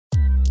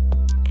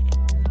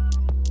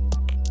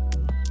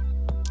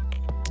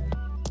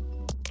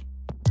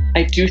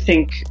do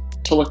think,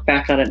 to look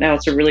back on it now,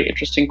 it's a really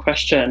interesting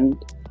question.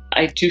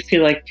 I do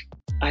feel like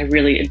I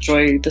really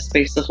enjoy the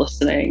space of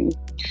listening,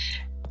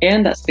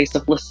 and that space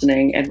of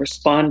listening and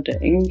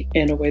responding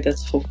in a way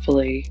that's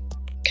hopefully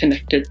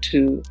connected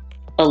to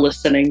a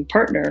listening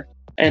partner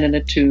and an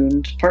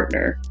attuned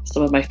partner.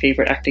 Some of my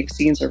favorite acting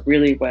scenes are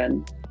really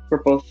when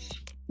we're both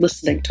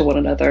listening to one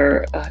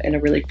another in a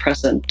really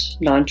present,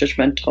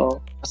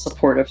 non-judgmental,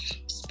 supportive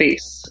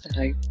space.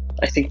 And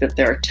I think that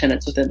there are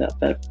tenets within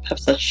that have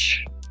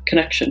such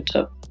connection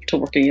to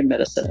working in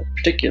medicine,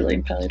 particularly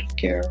in palliative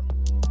care.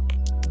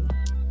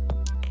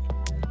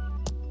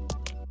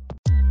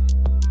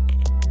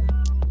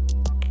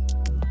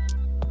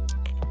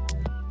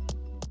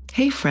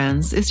 Hey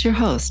friends, it's your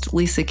host,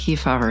 Lisa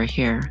Kefauver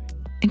here.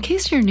 In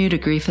case you're new to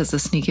Grief as a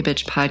Sneaky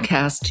Bitch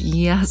podcast,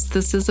 yes,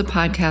 this is a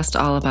podcast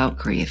all about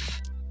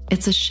grief.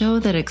 It's a show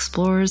that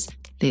explores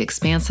the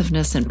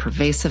expansiveness and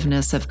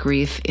pervasiveness of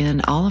grief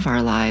in all of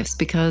our lives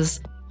because,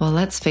 well,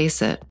 let's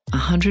face it,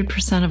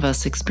 100% of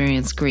us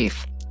experience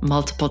grief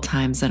multiple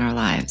times in our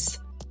lives.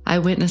 I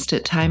witnessed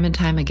it time and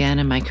time again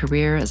in my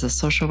career as a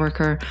social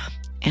worker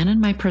and in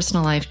my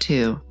personal life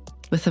too,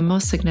 with the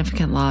most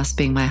significant loss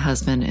being my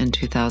husband in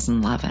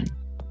 2011.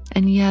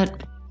 And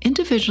yet,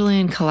 individually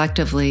and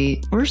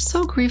collectively, we're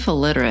so grief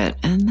illiterate,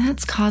 and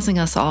that's causing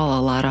us all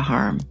a lot of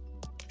harm.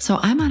 So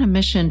I'm on a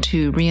mission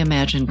to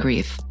reimagine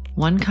grief,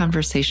 one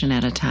conversation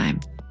at a time.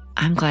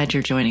 I'm glad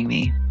you're joining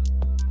me.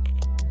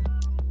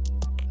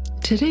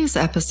 Today's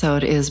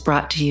episode is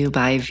brought to you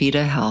by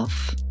Vita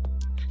Health.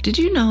 Did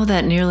you know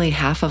that nearly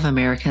half of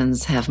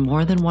Americans have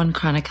more than one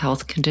chronic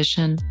health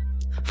condition?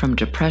 From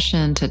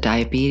depression to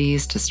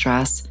diabetes to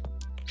stress,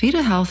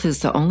 Vita Health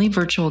is the only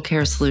virtual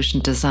care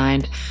solution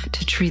designed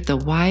to treat the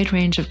wide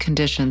range of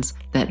conditions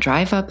that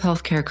drive up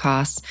healthcare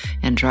costs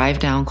and drive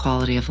down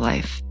quality of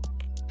life.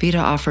 Vita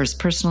offers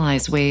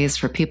personalized ways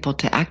for people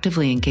to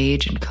actively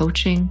engage in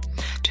coaching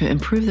to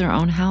improve their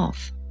own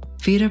health.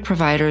 Vita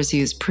providers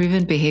use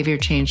proven behavior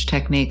change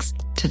techniques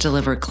to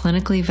deliver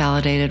clinically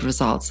validated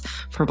results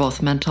for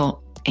both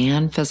mental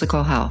and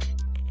physical health.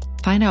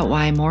 Find out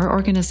why more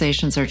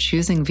organizations are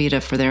choosing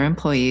Vita for their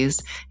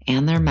employees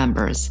and their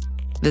members.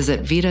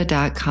 Visit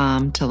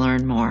Vita.com to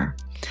learn more.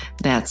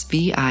 That's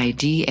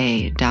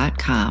VIDA.com.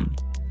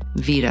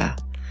 Vita,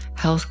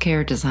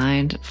 healthcare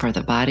designed for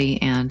the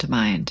body and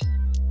mind.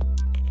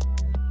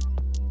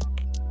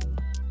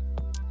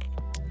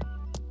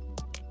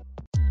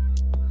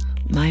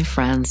 My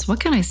friends, what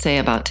can I say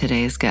about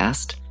today's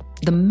guest?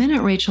 The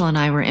minute Rachel and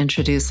I were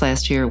introduced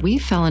last year, we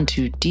fell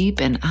into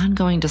deep and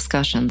ongoing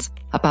discussions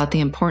about the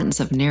importance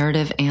of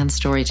narrative and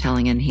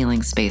storytelling in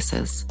healing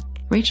spaces.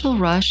 Rachel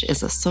Rush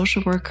is a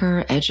social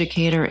worker,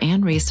 educator,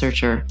 and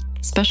researcher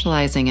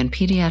specializing in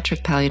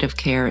pediatric palliative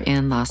care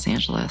in Los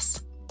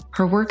Angeles.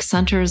 Her work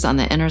centers on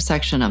the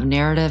intersection of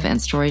narrative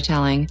and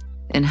storytelling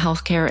in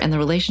healthcare and the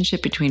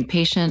relationship between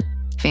patient,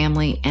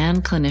 family,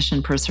 and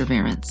clinician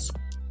perseverance.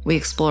 We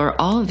explore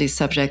all of these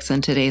subjects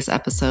in today's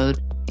episode,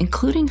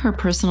 including her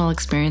personal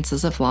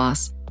experiences of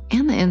loss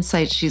and the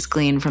insights she's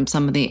gleaned from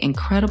some of the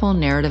incredible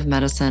narrative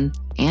medicine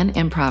and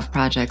improv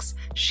projects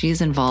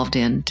she's involved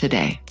in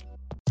today.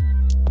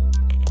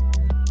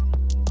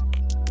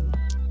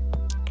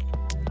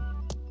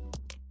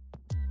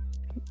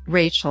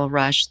 Rachel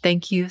Rush,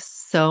 thank you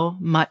so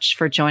much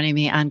for joining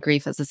me on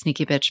Grief as a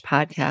Sneaky Bitch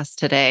podcast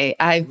today.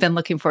 I've been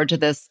looking forward to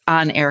this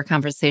on-air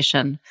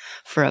conversation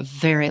for a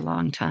very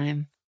long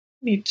time.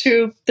 Me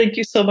too. Thank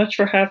you so much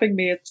for having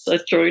me. It's a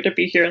joy to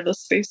be here in this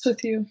space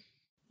with you.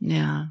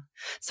 Yeah.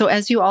 So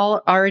as you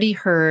all already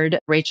heard,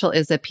 Rachel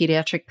is a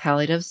pediatric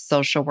palliative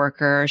social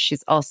worker.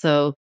 She's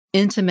also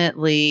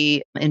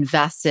intimately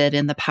invested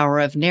in the power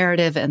of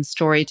narrative and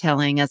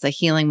storytelling as a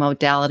healing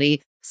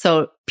modality.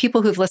 So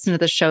people who've listened to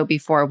the show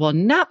before will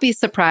not be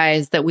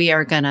surprised that we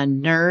are going to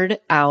nerd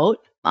out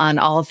on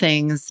all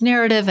things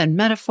narrative and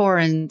metaphor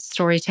and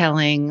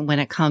storytelling when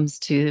it comes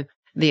to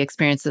the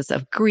experiences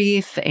of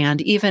grief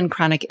and even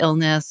chronic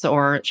illness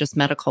or just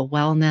medical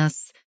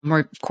wellness.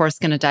 We're, of course,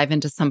 going to dive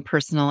into some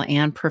personal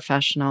and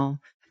professional,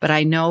 but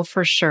I know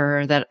for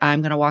sure that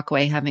I'm going to walk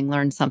away having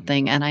learned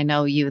something. And I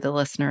know you, the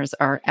listeners,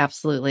 are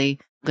absolutely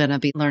going to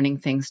be learning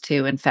things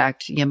too. In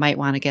fact, you might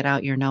want to get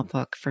out your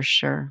notebook for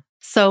sure.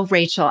 So,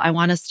 Rachel, I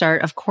want to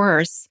start, of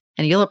course,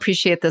 and you'll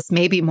appreciate this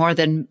maybe more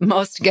than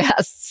most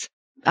guests.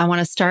 I want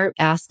to start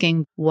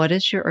asking, what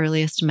is your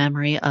earliest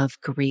memory of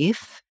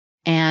grief?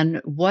 And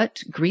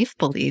what grief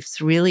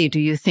beliefs really do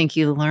you think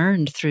you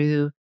learned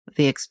through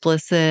the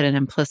explicit and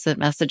implicit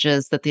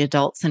messages that the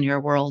adults in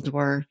your world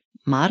were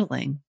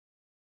modeling?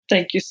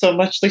 Thank you so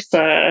much,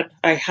 Lisa.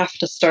 I have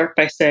to start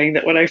by saying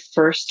that when I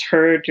first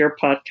heard your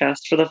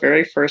podcast for the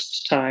very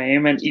first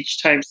time, and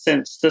each time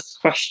since, this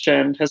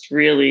question has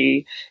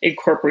really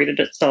incorporated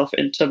itself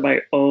into my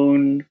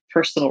own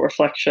personal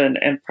reflection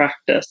and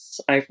practice.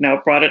 I've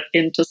now brought it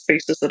into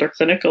spaces that are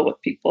clinical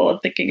with people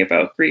and thinking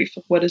about grief.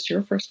 What is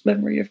your first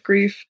memory of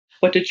grief?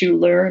 What did you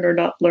learn or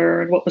not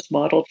learn? What was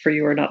modeled for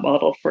you or not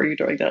modeled for you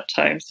during that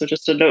time? So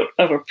just a note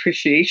of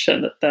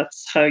appreciation that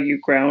that's how you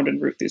ground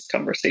and root these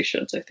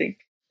conversations, I think.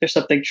 There's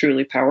something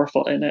truly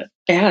powerful in it.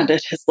 And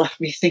it has left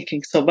me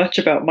thinking so much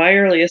about my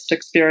earliest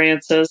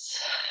experiences.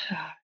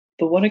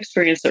 The one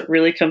experience that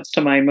really comes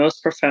to mind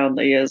most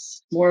profoundly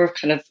is more of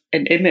kind of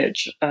an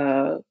image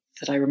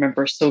that I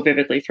remember so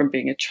vividly from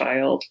being a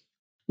child.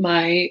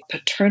 My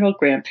paternal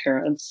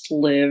grandparents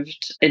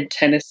lived in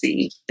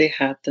Tennessee. They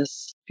had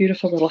this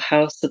beautiful little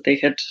house that they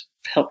had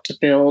helped to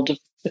build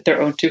with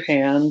their own two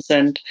hands.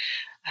 And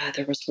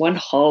there was one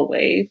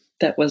hallway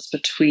that was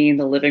between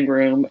the living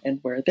room and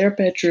where their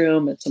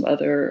bedroom and some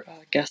other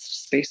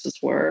guest spaces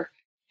were.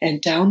 And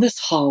down this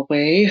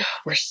hallway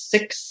were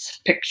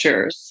 6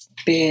 pictures,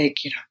 big,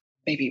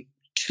 maybe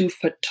 2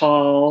 foot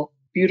tall,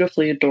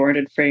 beautifully adorned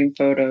and framed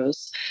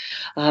photos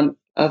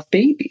of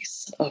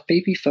babies, of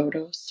baby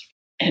photos.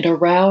 And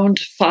around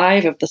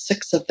 5 of the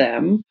 6 of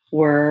them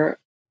were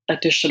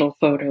additional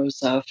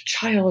photos of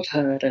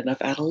childhood and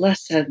of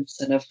adolescence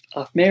and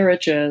of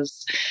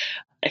marriages,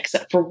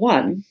 except for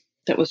one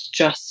that was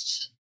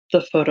just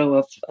the photo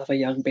of a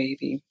young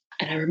baby.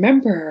 And I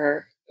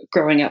remember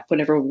growing up,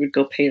 whenever we would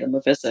go pay them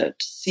a visit,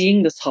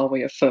 seeing this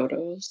hallway of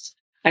photos.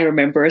 I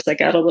remember as I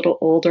got a little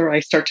older,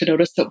 I started to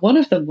notice that one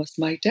of them was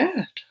my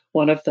dad.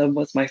 One of them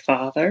was my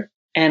father.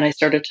 And I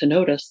started to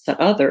notice that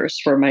others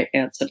were my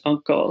aunts and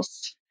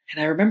uncles.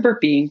 And I remember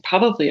being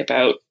probably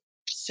about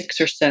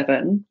 6 or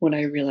 7 when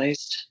I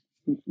realized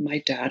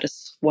my dad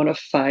is one of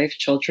 5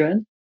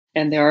 children.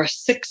 And there are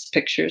 6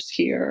 pictures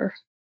here.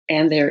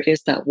 And there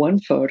is that one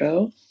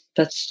photo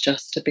that's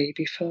just a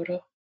baby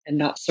photo and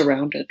not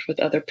surrounded with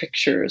other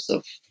pictures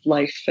of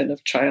life and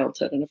of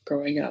childhood and of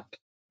growing up.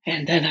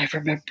 And then I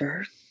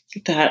remember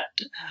that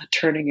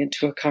turning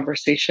into a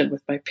conversation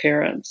with my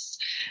parents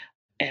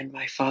and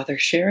my father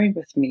sharing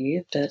with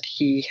me that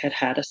he had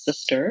had a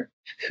sister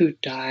who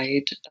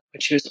died when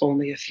she was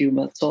only a few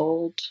months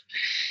old.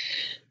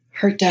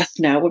 Her death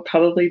now would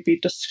probably be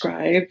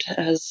described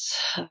as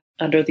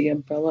under the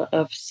umbrella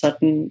of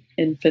sudden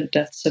infant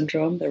death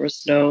syndrome. There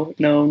was no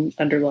known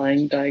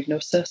underlying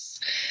diagnosis.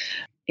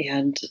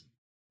 And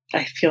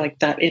I feel like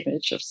that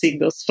image of seeing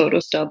those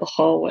photos down the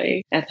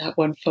hallway and that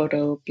one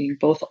photo being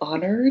both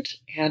honored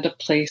and a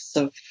place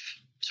of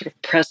sort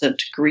of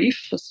present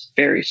grief was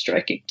very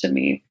striking to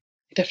me.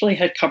 I definitely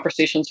had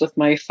conversations with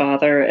my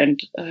father and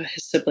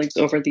his siblings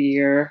over the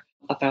year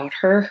about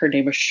her. Her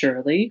name was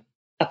Shirley,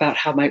 about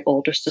how my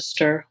older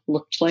sister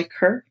looked like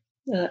her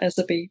as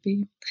a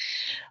baby,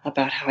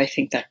 about how I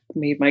think that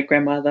made my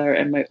grandmother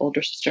and my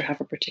older sister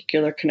have a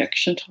particular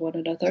connection to one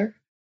another.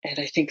 And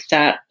I think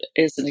that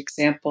is an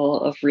example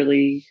of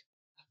really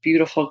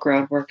beautiful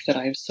groundwork that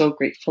I'm so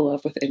grateful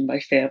of within my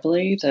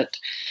family, that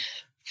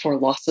for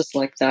losses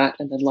like that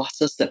and then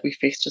losses that we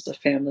faced as a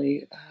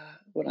family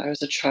when I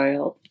was a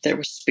child, there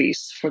was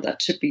space for that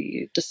to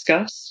be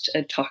discussed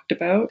and talked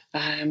about.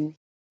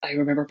 I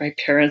remember my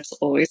parents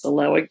always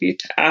allowing me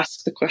to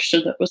ask the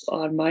question that was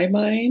on my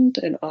mind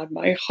and on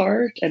my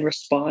heart and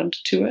respond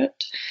to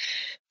it.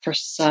 For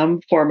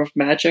some form of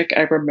magic,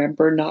 I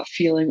remember not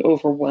feeling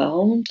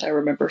overwhelmed. I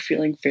remember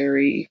feeling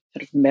very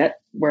kind of met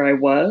where I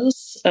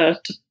was, to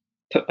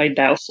put my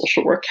now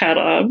social work hat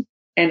on.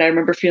 And I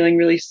remember feeling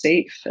really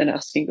safe and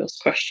asking those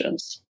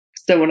questions.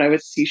 So when I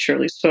would see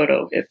Shirley's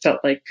photo, it felt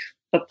like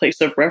a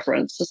place of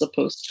reverence as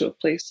opposed to a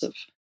place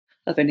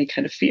of any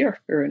kind of fear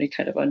or any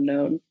kind of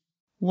unknown.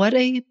 What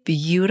a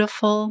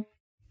beautiful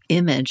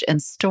image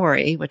and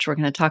story, which we're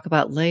going to talk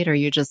about later,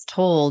 you just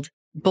told,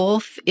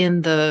 both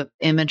in the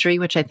imagery,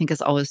 which I think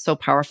is always so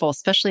powerful,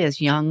 especially as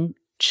young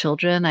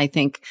children. I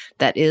think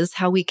that is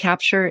how we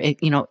capture it,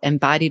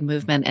 embodied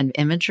movement and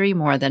imagery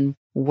more than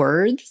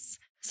words.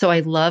 So I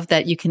love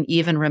that you can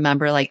even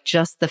remember like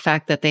just the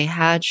fact that they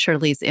had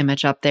Shirley's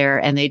image up there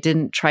and they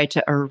didn't try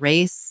to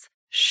erase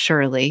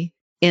Shirley.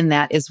 In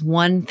that is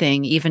one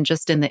thing, even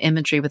just in the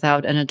imagery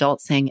without an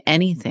adult saying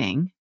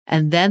anything.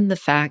 And then the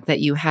fact that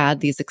you had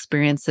these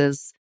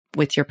experiences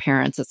with your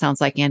parents, it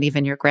sounds like, and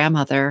even your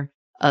grandmother,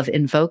 of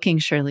invoking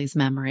Shirley's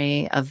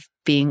memory, of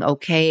being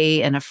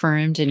okay and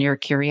affirmed in your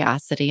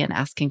curiosity and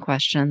asking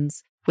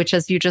questions, which,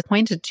 as you just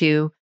pointed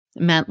to,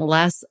 meant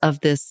less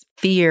of this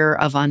fear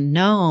of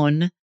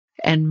unknown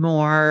and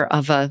more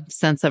of a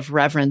sense of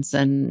reverence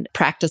and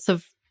practice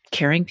of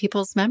carrying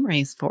people's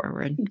memories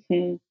forward.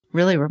 Mm-hmm.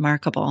 Really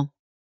remarkable.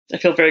 I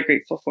feel very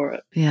grateful for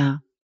it. Yeah.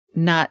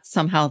 Not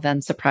somehow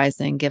then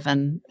surprising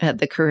given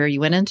the career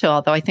you went into,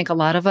 although I think a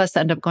lot of us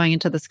end up going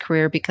into this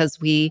career because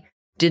we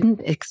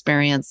didn't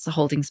experience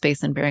holding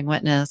space and bearing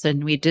witness,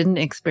 and we didn't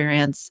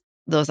experience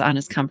those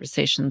honest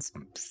conversations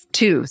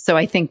too. So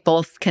I think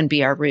both can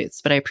be our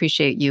roots, but I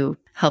appreciate you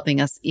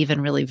helping us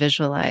even really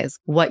visualize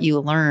what you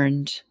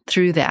learned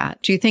through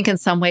that. Do you think in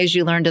some ways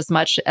you learned as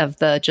much of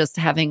the just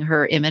having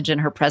her image and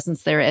her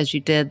presence there as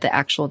you did the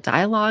actual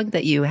dialogue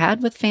that you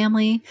had with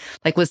family?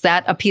 Like, was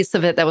that a piece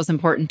of it that was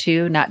important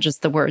too, not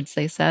just the words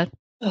they said?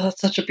 Oh,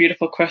 that's such a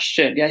beautiful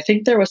question. Yeah, I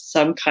think there was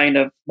some kind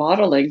of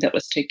modeling that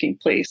was taking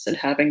place and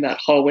having that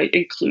hallway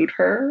include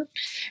her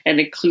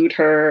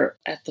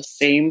at the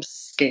same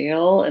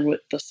scale and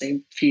with the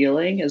same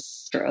feeling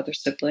as her other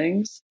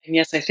siblings. And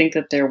yes, I think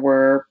that there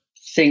were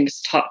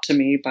things taught to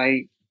me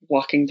by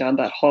walking down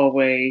that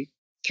hallway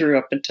through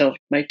up until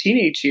my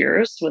teenage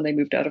years when they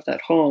moved out of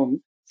that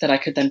home, that I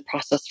could then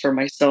process for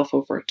myself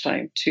over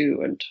time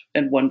too,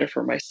 and wonder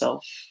for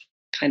myself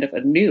kind of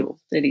anew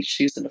in each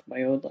season of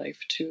my own life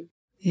too.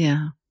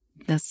 Yeah,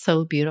 that's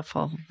so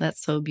beautiful.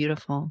 That's so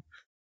beautiful.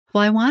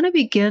 Well, I want to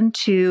begin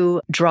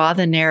to draw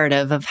the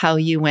narrative of how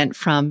you went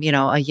from,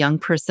 a young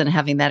person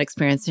having that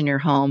experience in your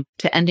home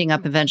to ending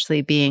up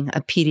eventually being a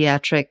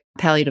pediatric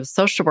palliative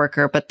social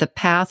worker. But the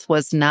path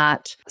was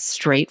not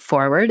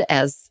straightforward,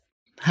 as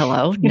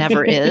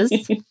never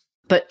is,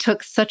 but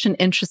took such an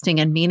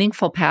interesting and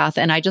meaningful path.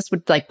 And I just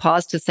would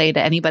pause to say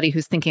to anybody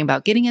who's thinking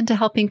about getting into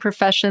helping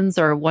professions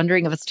or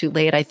wondering if it's too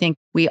late, I think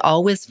we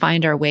always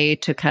find our way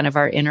to kind of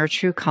our inner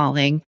true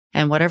calling.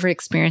 And whatever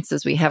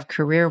experiences we have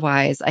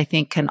career-wise, I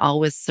think can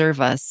always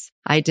serve us.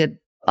 I did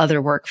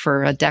other work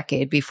for a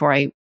decade before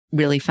I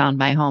really found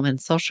my home in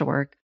social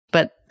work.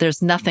 But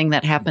there's nothing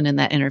that happened in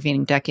that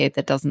intervening decade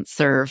that doesn't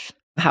serve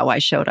how I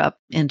showed up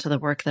into the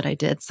work that I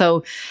did.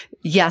 So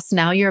yes,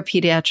 now you're a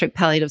pediatric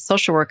palliative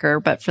social worker,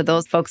 but for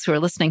those folks who are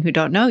listening who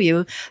don't know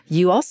you,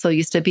 you also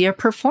used to be a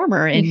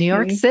performer in New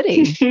York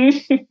City,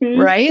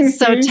 right?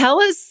 So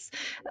tell us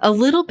a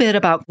little bit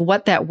about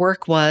what that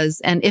work was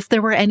and if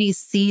there were any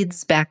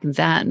seeds back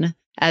then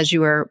as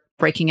you were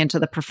breaking into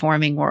the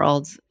performing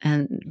world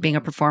and being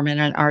a performer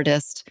and an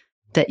artist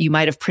that you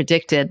might have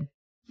predicted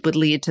would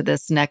lead to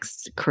this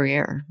next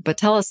career. But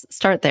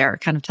start there,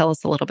 kind of tell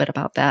us a little bit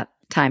about that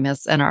time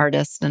as an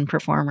artist and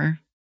performer.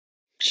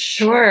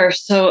 Sure.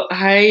 So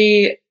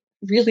I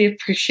really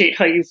appreciate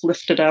how you've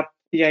lifted up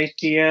the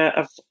idea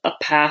of a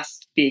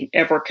past being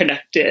ever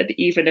connected,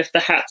 even if the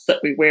hats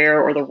that we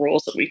wear or the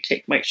roles that we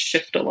take might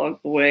shift along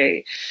the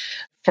way.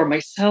 For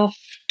myself,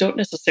 don't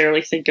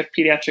necessarily think of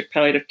pediatric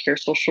palliative care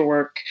social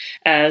work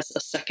as a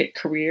second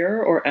career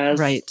or as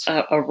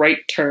a right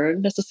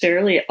turn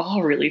necessarily. It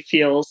all really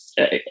feels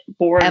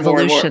more and more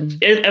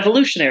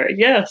evolutionary.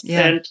 Yes.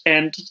 Yeah.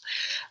 And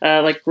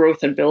like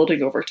growth and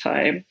building over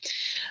time.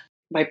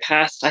 My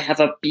past, I have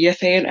a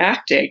BFA in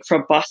acting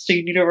from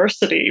Boston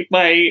University.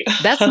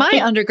 That's my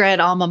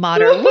undergrad alma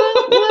mater.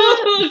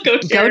 What?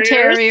 Go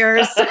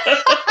Terriers.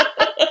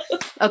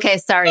 Okay,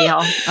 sorry,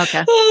 y'all.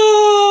 Okay.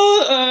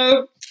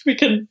 We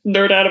can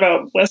nerd out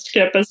about West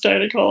Campus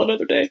Dining Hall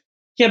another day.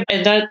 Yeah,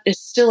 and that is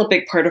still a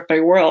big part of my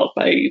world.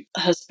 My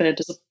husband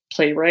is a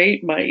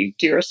playwright. My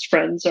dearest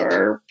friends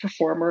are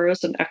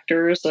performers and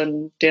actors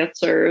and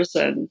dancers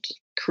and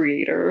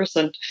creators.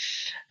 And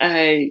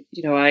I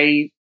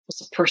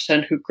was a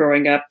person who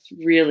growing up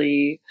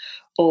really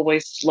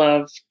always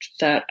loved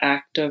that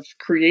act of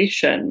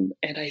creation.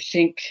 And I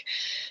think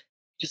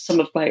just some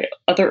of my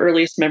other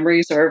earliest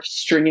memories are of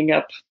stringing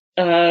up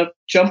a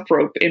jump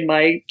rope in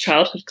my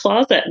childhood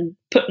closet and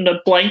putting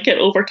a blanket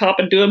over top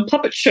and doing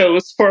puppet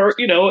shows for,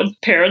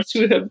 and parents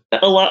who have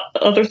a lot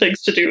of other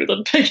things to do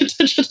than paying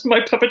attention to my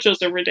puppet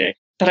shows every day.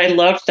 But I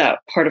loved that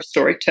part of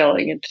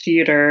storytelling and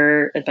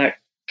theater, and that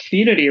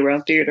community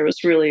around theater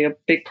was really a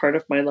big part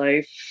of my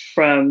life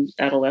from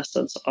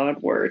adolescence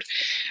onward.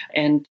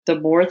 And the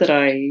more that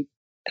I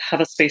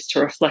have a space to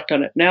reflect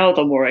on it now,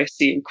 the more I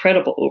see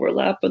incredible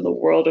overlap in the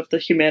world of the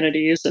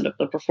humanities and of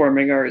the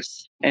performing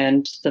arts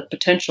and the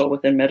potential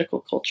within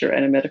medical culture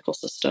and in medical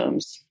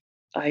systems.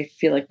 I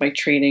feel like my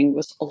training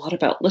was a lot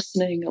about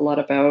listening, a lot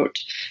about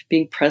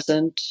being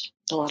present,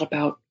 a lot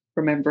about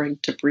remembering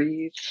to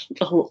breathe,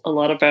 a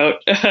lot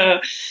about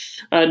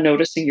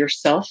noticing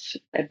yourself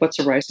and what's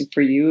arising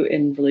for you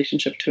in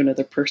relationship to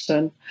another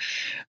person.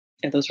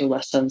 And those are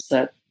lessons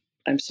that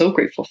I'm so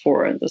grateful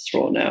for in this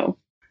role now.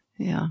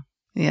 Yeah.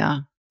 Yeah.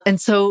 And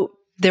so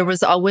there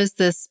was always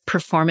this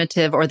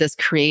performative or this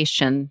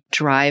creation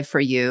drive for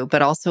you,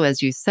 but also,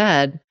 as you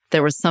said,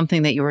 there was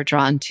something that you were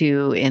drawn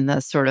to in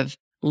the sort of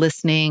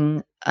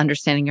listening,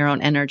 understanding your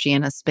own energy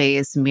in a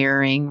space,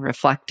 mirroring,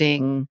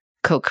 reflecting,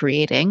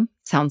 co-creating,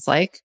 sounds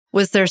like.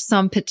 Was there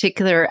some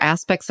particular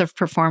aspects of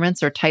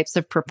performance or types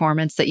of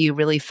performance that you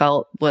really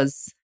felt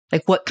was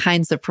like, what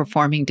kinds of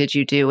performing did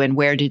you do and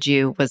where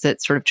was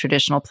it sort of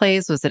traditional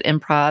plays? Was it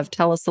improv?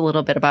 Tell us a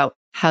little bit about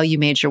how you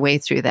made your way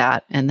through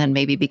that, and then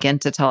maybe begin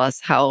to tell us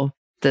how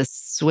the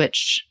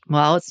switch,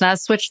 well, it's not a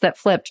switch that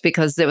flipped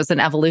because it was an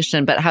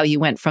evolution, but how you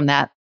went from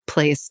that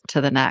place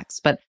to the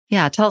next. But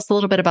yeah, tell us a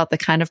little bit about the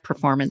kind of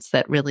performance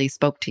that really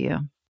spoke to you.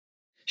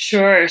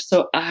 Sure.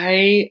 So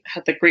I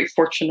had the great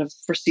fortune of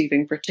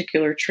receiving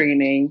particular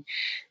training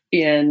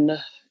in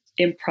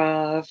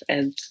improv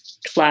and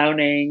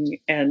clowning,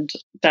 and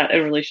that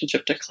in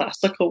relationship to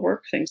classical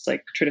work, things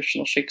like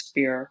traditional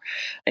Shakespeare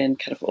and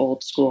kind of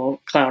old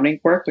school clowning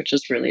work, which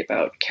is really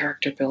about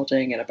character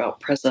building and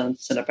about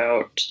presence and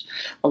about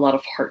a lot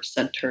of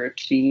heart-centered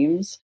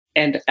themes.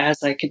 And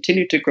as I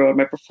continued to grow in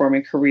my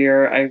performing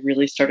career, I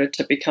really started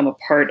to become a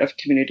part of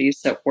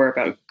communities that were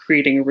about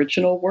creating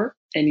original work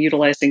and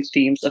utilizing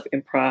themes of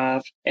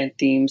improv and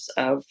themes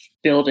of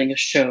building a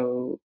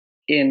show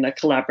in a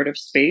collaborative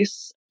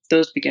space.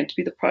 Those began to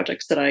be the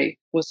projects that I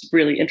was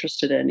really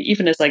interested in,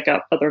 even as I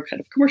got other kind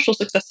of commercial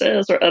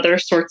successes or other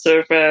sorts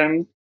of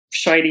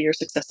shinier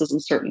successes in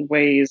certain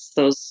ways.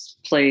 Those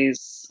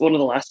plays, one of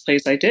the last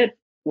plays I did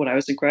when I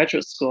was in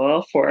graduate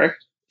school for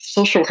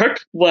social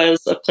work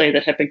was a play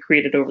that had been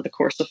created over the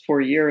course of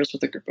 4 years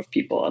with a group of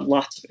people and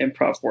lots of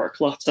improv work,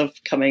 lots of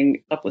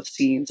coming up with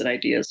scenes and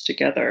ideas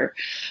together.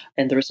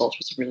 And the result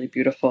was a really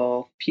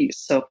beautiful piece.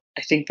 So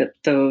I think that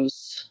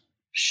those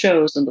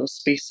shows and those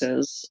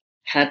spaces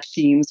had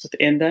themes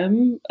within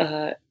them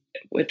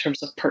in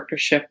terms of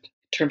partnership,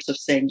 in terms of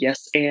saying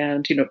yes.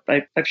 And,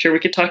 I'm sure we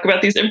could talk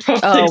about these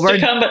improv things we're to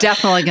come. But,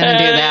 definitely going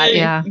to do that.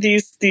 Yeah.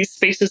 These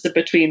spaces in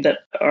between that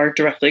are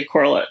directly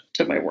correlate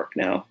to my work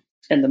now.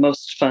 And the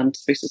most fun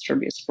spaces for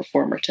me as a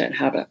performer to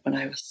inhabit when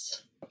I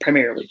was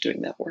primarily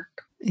doing that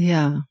work.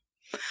 Yeah.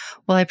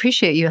 Well, I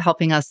appreciate you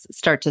helping us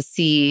start to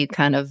see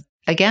kind of,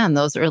 again,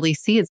 those early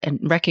seeds and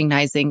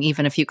recognizing,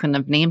 even if you couldn't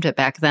have named it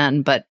back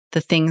then, but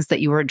the things that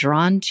you were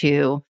drawn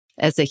to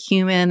as a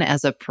human,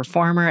 as a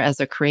performer,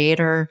 as a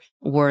creator,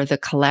 were the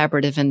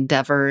collaborative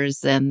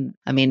endeavors. And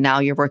I mean, now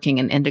you're working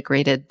in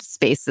integrated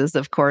spaces,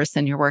 of course,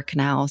 in your work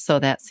now. So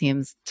that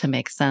seems to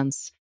make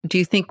sense. Do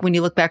you think when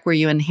you look back, were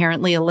you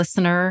inherently a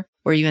listener?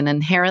 Were you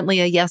inherently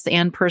a yes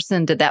and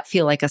person? Did that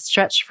feel like a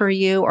stretch for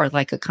you or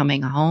like a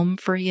coming home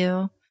for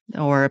you?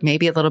 Or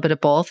maybe a little bit of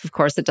both? Of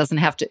course, it doesn't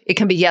have to, it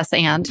can be yes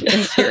and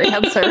is your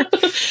answer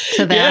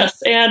to that.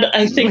 Yes, and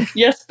I think,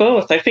 yes,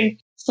 both. I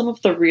think some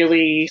of the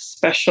really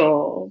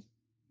special,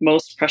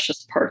 most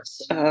precious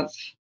parts of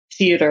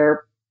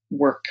theater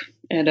work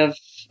and of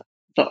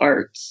the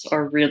arts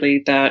are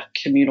really that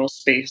communal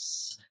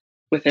space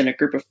within a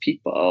group of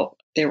people.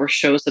 There were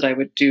shows that I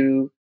would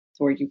do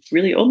where you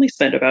really only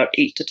spend about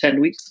 8 to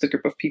 10 weeks with a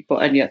group of people,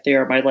 and yet they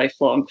are my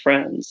lifelong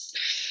friends.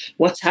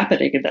 What's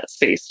happening in that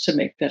space to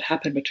make that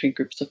happen between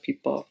groups of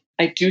people?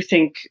 I do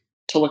think,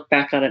 to look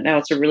back on it now,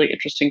 it's a really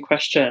interesting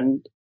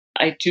question.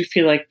 I do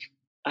feel like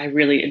I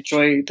really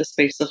enjoy the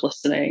space of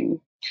listening,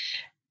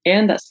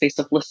 and that space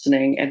of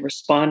listening and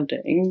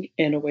responding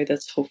in a way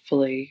that's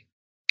hopefully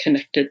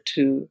connected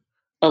to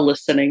a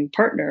listening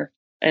partner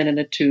and an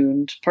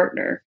attuned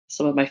partner.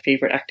 Some of my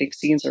favorite acting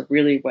scenes are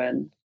really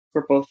when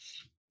we're both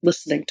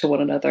listening to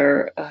one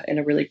another in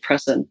a really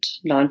present,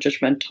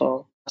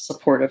 non-judgmental,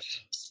 supportive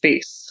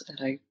space.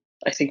 And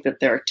I think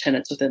that there are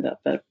tenets within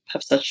that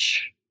have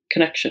such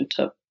connection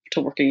to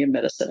working in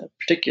medicine,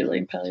 particularly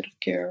in palliative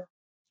care.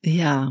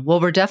 Yeah. Well,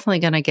 we're definitely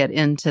going to get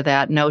into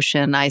that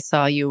notion. I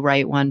saw you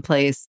write one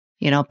place,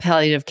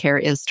 palliative care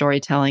is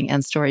storytelling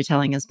and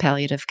storytelling is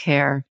palliative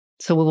care.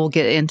 So we will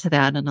get into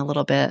that in a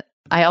little bit.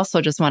 I also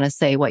just want to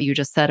say what you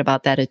just said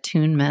about that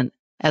attunement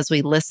as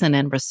we listen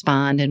and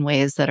respond in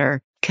ways that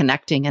are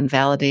connecting and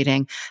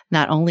validating.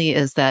 Not only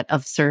is that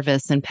of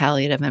service in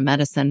palliative and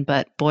medicine,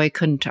 but boy,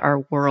 couldn't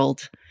our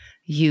world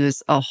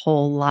use a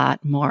whole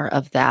lot more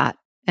of that.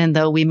 And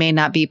though we may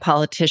not be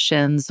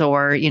politicians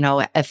or,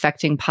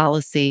 affecting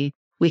policy,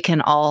 we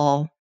can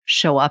all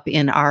show up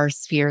in our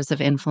spheres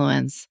of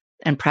influence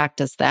and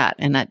practice that.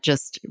 And that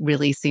just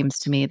really seems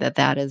to me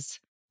that is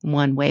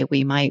one way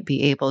we might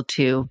be able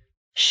to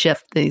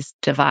shift these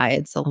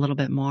divides a little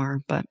bit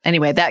more. But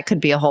anyway, that could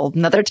be a whole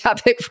another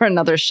topic for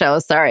another show.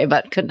 Sorry,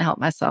 but couldn't help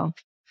myself.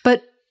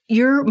 But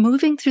you're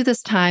moving through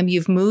this time.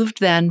 You've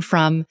moved then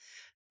from,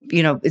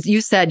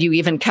 you said you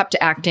even kept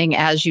acting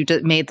as you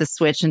made the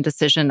switch and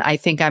decision. I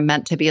think I'm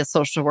meant to be a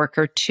social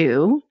worker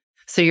too.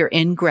 So you're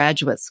in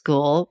graduate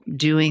school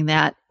doing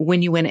that.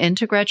 When you went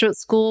into graduate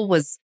school,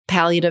 was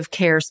palliative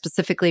care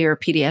specifically or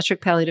pediatric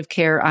palliative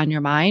care on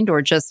your mind,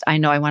 or just, I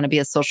know I want to be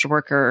a social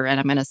worker and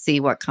I'm going to see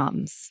what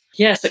comes?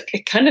 Yes,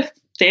 it kind of,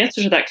 the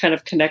answer to that kind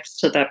of connects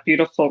to that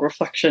beautiful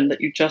reflection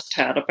that you just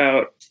had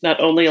about not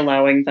only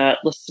allowing that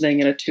listening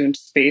and attuned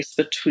space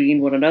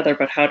between one another,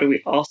 but how do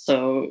we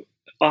also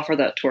offer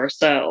that to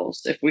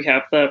ourselves if we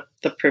have the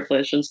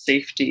privilege and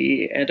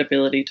safety and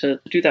ability to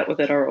do that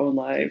within our own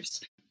lives?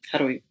 How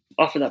do we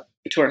offer that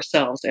to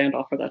ourselves and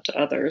offer that to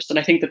others? And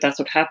I think that that's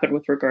what happened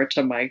with regard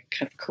to my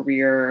kind of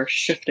career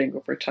shifting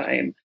over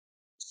time.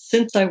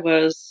 Since I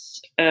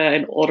was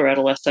an older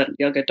adolescent,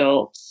 young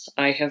adult,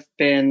 I've had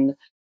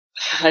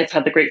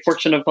the great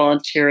fortune of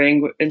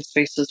volunteering in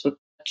spaces with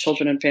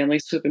children and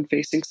families who have been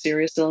facing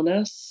serious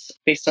illness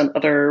based on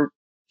other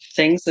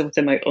things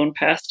within my own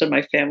past and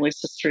my family's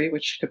history,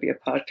 which could be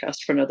a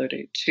podcast for another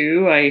day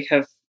too. I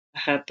have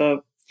had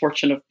the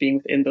fortune of being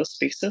within those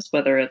spaces,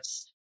 whether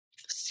it's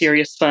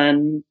serious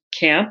fun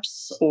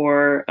camps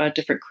or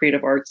different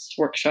creative arts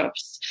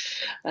workshops.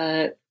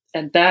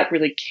 And that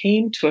really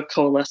came to a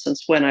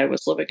coalescence when I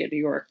was living in New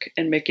York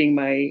and making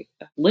my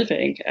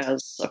living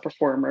as a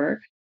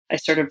performer. I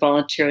started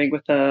volunteering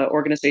with an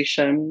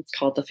organization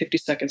called the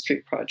 52nd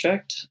Street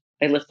Project.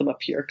 I lift them up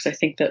here because I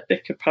think that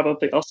it could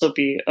probably also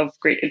be of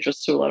great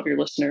interest to a lot of your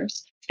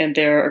listeners. And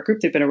they're a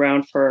group, they've been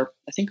around for,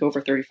 I think,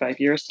 over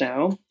 35 years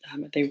now.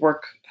 They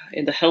work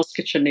in the Hell's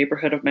Kitchen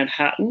neighborhood of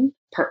Manhattan,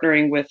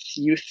 partnering with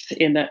youth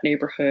in that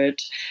neighborhood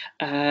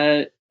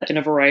in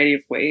a variety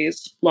of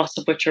ways, lots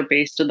of which are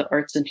based in the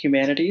arts and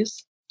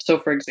humanities. So,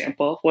 for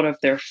example, one of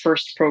their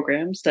first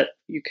programs that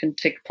you can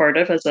take part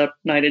of as a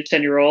 9 and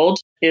 10-year-old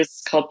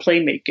is called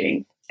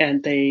Playmaking.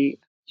 And they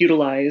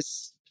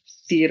utilize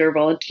theater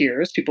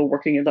volunteers, people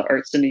working in the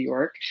arts in New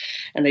York,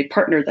 and they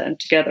partner then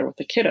together with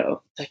the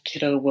kiddo. The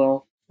kiddo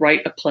will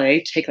write a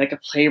play, take like a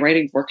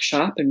playwriting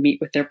workshop and meet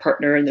with their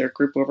partner and their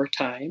group over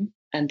time.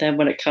 And then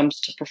when it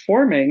comes to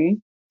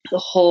performing, the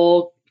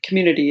whole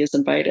community is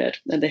invited.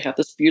 And they have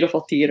this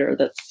beautiful theater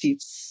that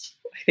seats,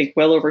 I think,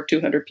 well over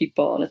 200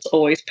 people. And it's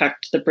always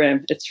packed to the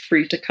brim. It's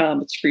free to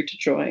come. It's free to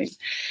join.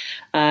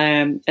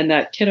 And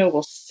that kiddo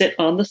will sit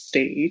on the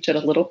stage at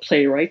a little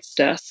playwright's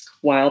desk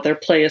while their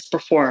play is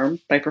performed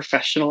by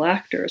professional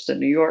actors in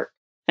New York.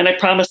 And I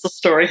promise the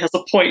story has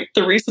a point.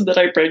 The reason that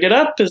I bring it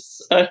up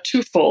is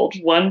twofold.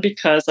 One,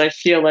 because I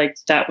feel like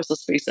that was a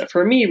space that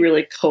for me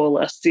really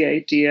coalesced the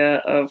idea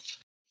of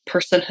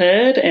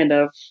personhood and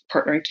of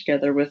partnering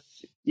together with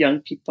young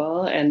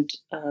people and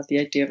the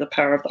idea of the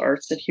power of the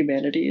arts and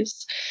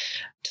humanities.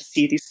 To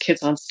see these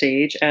kids on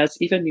stage as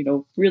even,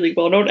 really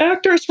well-known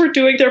actors were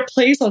doing their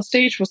plays on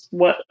stage was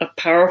what a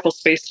powerful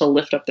space to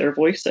lift up their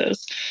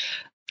voices.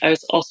 I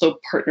was also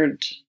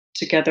partnered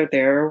together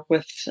there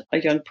with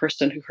a young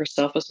person who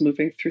herself was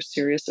moving through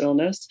serious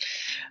illness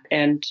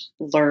and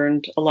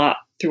learned a lot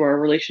through our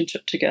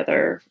relationship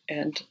together.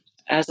 And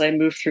as I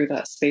moved through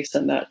that space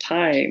and that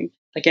time,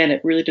 again,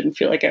 it really didn't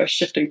feel like I was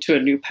shifting to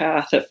a new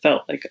path. It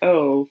felt like,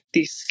 oh,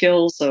 these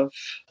skills of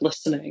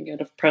listening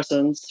and of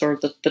presence, or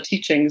the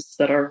teachings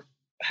that are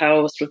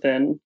housed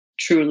within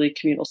truly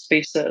communal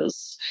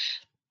spaces,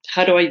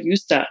 how do I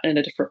use that in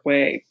a different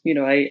way?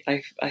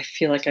 I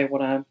feel like I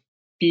want to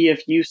be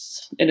of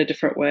use in a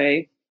different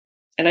way.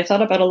 And I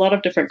thought about a lot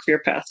of different career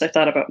paths. I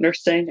thought about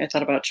nursing. I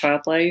thought about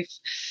child life.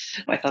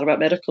 I thought about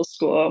medical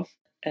school.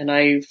 And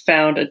I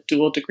found a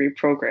dual degree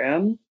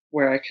program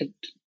where I could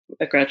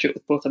graduate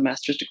with both a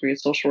master's degree in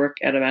social work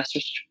and a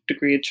master's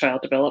degree in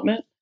child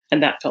development.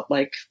 And that felt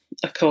like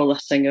a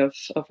coalescing of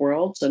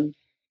worlds. And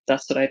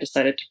that's what I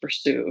decided to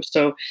pursue.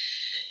 So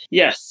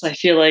yes, I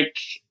feel like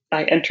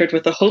I entered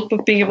with the hope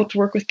of being able to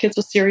work with kids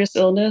with serious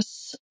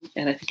illness.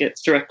 And I think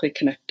it's directly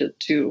connected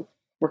to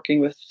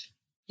working with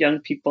young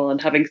people and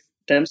having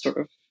them sort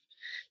of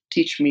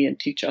teach me and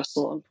teach us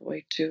along the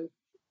way too.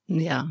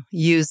 Yeah,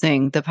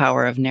 using the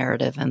power of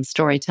narrative and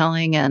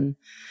storytelling and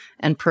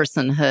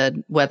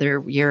personhood,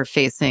 whether you're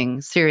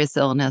facing serious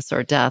illness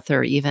or death,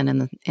 or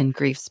even in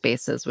grief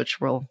spaces,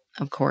 which we'll,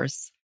 of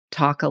course,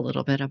 talk a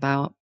little bit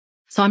about.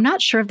 So I'm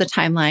not sure of the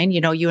timeline.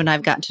 You and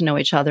I've gotten to know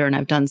each other and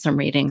I've done some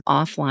reading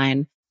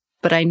offline,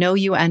 but I know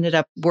you ended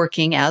up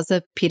working as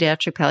a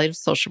pediatric palliative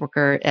social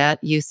worker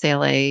at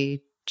UCLA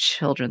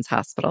Children's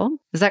Hospital.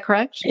 Is that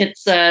correct?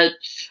 It's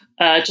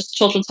just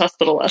Children's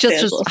Hospital Los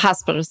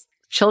Angeles.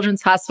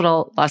 Children's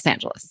Hospital Los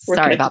Angeles.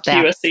 Sorry about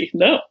that. USC.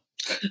 No.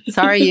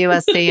 Sorry,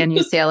 USC and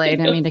UCLA. I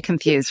didn't mean to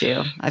confuse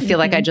you. I feel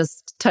like I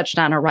just touched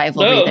on a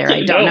rivalry there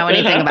I don't know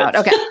anything about.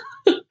 Okay.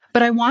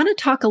 But I want to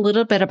talk a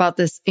little bit about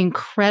this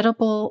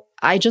incredible,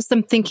 I just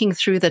am thinking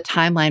through the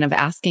timeline of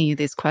asking you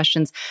these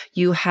questions.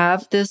 You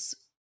have this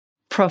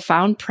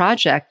profound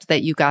project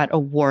that you got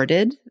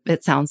awarded,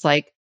 it sounds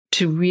like,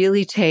 to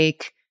really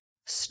take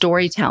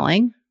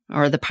storytelling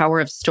or the power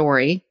of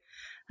story,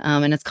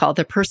 and it's called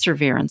the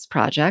Perseverance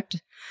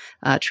Project,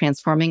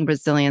 Transforming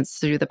Resilience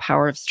Through the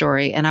Power of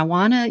Story. And I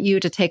want you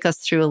to take us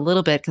through a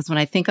little bit, because when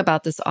I think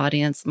about this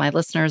audience, my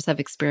listeners have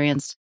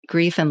experienced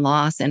grief and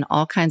loss in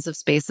all kinds of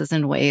spaces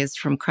and ways,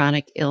 from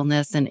chronic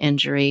illness and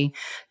injury,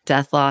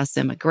 death, loss,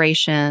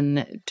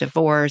 immigration,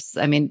 divorce.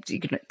 I mean,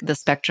 the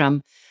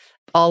spectrum,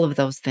 all of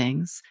those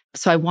things.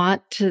 So I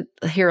want to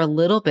hear a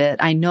little bit.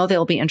 I know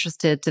they'll be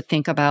interested to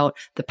think about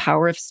the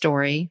power of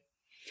story,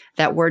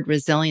 that word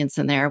resilience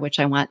in there, which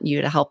I want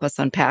you to help us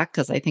unpack,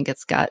 because I think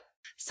it's got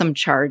some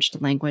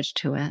charged language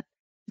to it.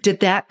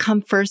 Did that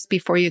come first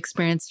before you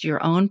experienced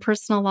your own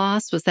personal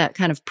loss? Was that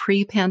kind of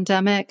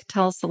pre-pandemic?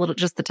 Tell us a little,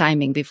 just the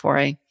timing before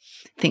I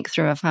think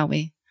through of how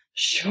we...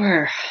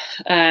 Sure.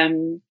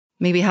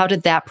 Maybe how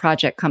did that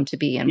project come to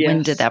be, and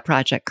when did that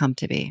project come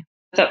to be?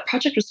 That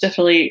project was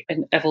definitely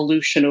an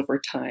evolution over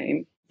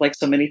time, like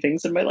so many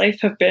things in my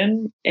life have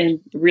been, and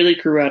really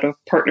grew out of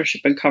partnership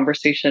and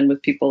conversation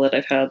with people that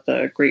I've had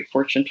the great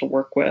fortune to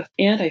work with.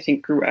 And I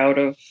think grew out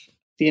of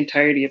the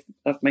entirety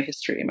of my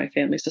history and my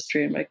family's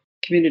history and my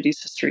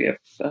community's history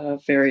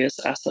of various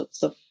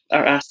aspects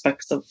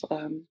of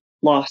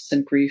loss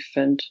and grief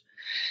and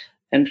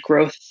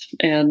growth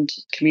and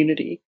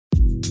community.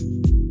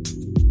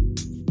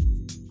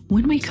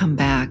 When we come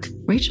back,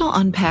 Rachel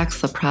unpacks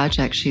the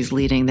project she's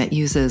leading that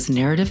uses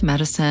narrative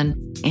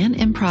medicine and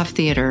improv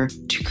theater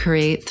to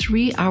create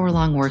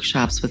 3-hour-long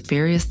workshops with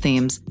various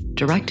themes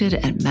directed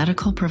at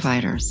medical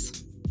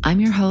providers. I'm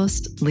your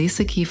host,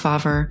 Lisa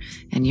Kefauver,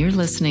 and you're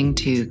listening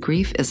to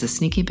Grief is a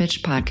Sneaky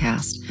Bitch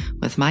podcast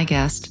with my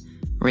guest,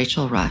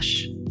 Rachel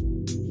Rush.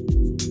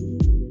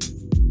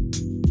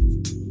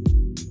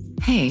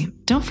 Hey,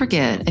 don't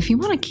forget, if you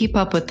want to keep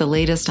up with the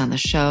latest on the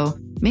show,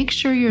 make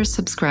sure you're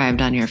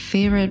subscribed on your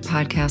favorite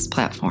podcast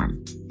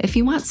platform. If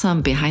you want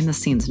some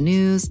behind-the-scenes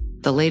news,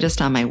 the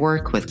latest on my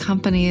work with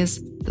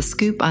companies, the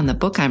scoop on the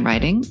book I'm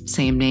writing,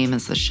 same name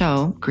as the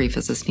show, Grief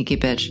is a Sneaky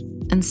Bitch,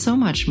 and so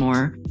much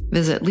more,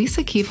 visit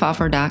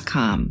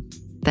lisakefauver.com.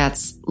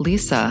 That's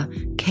Lisa,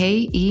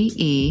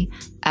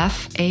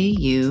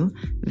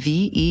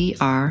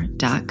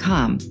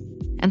 KeeFauver.com.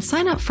 And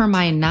sign up for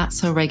my Not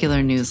So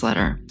Regular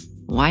newsletter.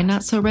 Why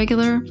not so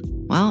regular?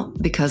 Well,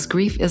 because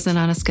grief isn't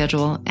on a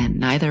schedule and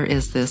neither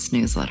is this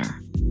newsletter.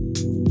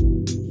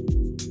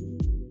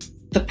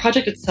 The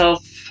project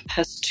itself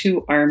has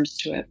two arms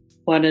to it.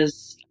 One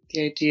is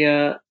the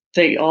idea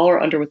they all are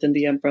under within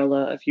the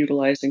umbrella of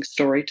utilizing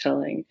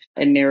storytelling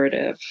and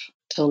narrative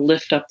to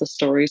lift up the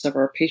stories of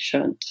our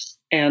patients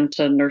and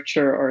to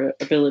nurture our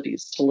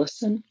abilities to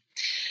listen.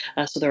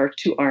 So there are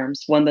two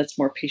arms, one that's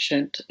more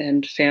patient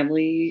and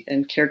family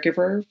and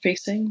caregiver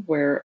facing,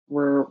 where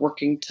we're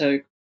working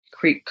to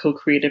create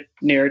co-creative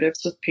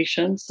narratives with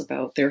patients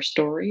about their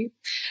story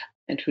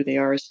and who they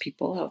are as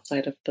people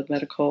outside of the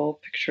medical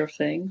picture of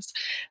things.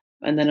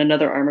 And then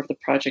another arm of the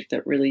project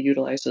that really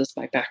utilizes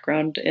my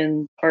background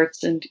in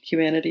arts and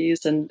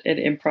humanities and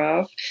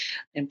improv,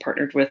 and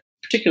partnered with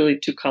particularly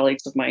two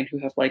colleagues of mine who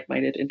have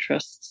like-minded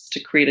interests to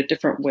create a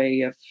different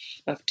way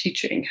of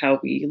teaching how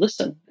we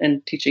listen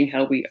and teaching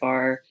how we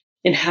are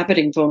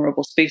inhabiting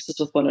vulnerable spaces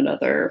with one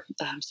another.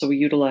 So we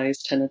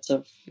utilize tenets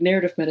of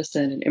narrative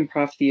medicine and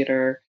improv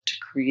theater to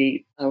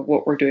create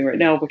what we're doing right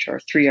now, which are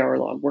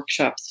 3-hour-long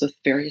workshops with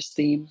various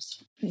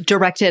themes.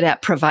 Directed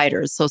at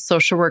providers, so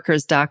social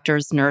workers,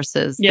 doctors,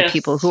 nurses, Yes. The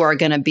people who are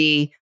going to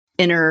be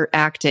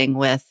interacting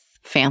with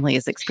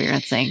families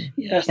experiencing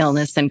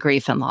illness and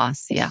grief and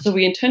loss. Yeah. So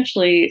we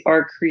intentionally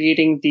are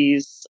creating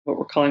these, what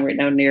we're calling right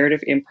now,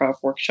 narrative improv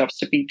workshops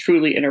to be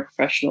truly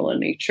interprofessional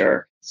in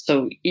nature.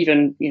 So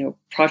even,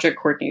 project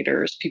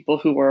coordinators, people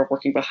who are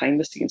working behind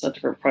the scenes on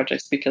different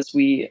projects, because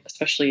we,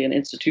 especially in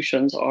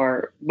institutions,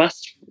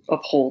 must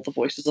uphold the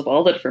voices of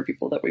all the different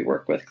people that we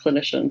work with,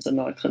 clinicians and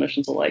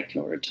non-clinicians alike, in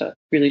order to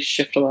really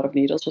shift a lot of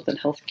needles within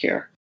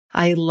healthcare.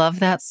 I love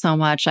that so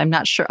much. I'm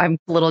not sure. I'm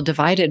a little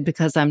divided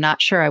because I'm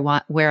not sure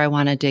where I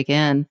want to dig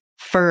in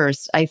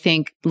first. I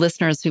think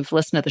listeners who've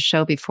listened to the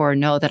show before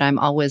know that I'm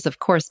always, of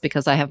course,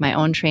 because I have my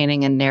own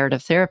training in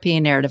narrative therapy,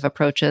 narrative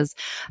approaches.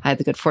 I had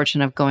the good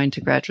fortune of going to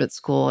graduate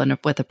school and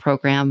with a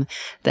program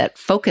that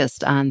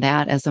focused on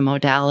that as a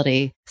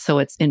modality. So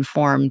it's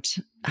informed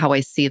how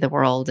I see the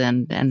world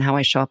and how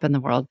I show up in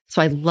the world.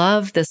 So I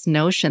love this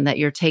notion that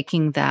you're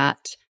taking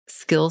that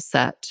skill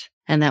set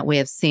and that way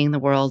of seeing the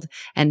world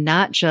and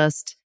not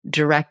just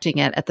directing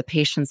it at the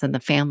patients and the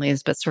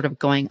families, but sort of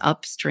going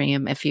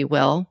upstream, if you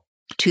will,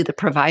 to the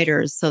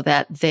providers so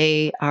that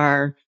they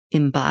are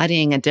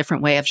embodying a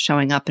different way of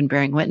showing up and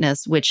bearing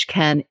witness, which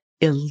can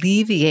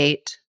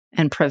alleviate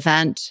and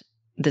prevent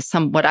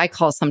what I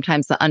call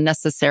sometimes the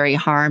unnecessary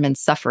harm and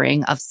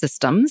suffering of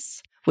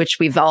systems, which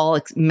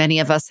many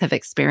of us have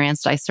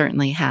experienced. I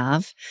certainly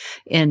have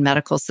in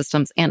medical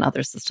systems and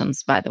other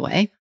systems, by the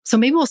way. So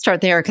maybe we'll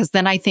start there, because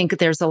then I think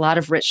there's a lot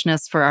of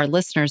richness for our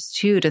listeners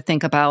too, to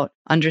think about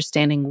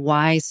understanding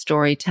why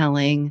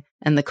storytelling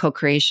and the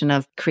co-creation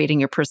of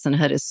creating your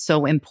personhood is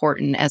so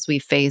important as we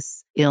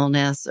face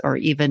illness or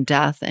even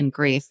death and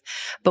grief.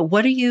 But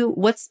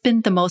what's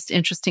been the most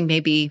interesting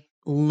maybe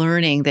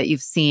learning that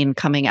you've seen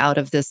coming out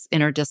of this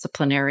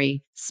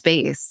interdisciplinary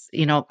space?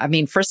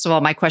 First of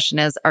all, my question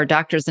is, are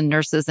doctors and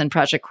nurses and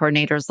project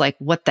coordinators like,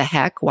 what the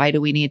heck? Why do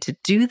we need to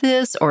do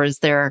this? Or is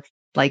there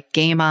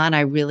game on, I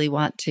really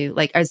want to,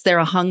 is there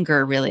a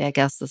hunger really? I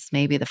guess this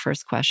may be the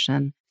first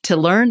question, to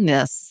learn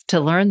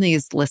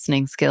these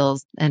listening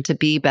skills and to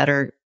be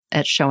better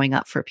at showing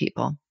up for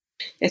people.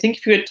 I think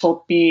if you had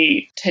told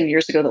me 10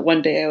 years ago that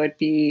one day I would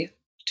be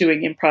doing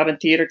improv and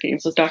theater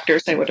games with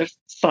doctors, I would have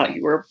thought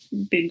you were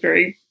being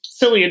very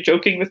silly and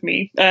joking with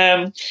me.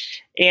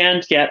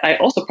 And yet I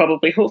also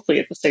probably, hopefully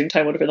at the same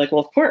time, would have been like, well,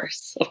 of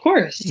course.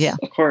 Yeah.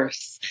 Of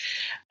course.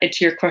 And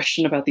to your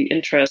question about the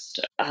interest,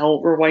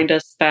 I'll rewind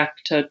us back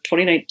to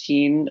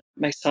 2019.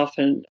 Myself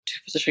and two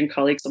physician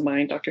colleagues of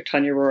mine, Dr.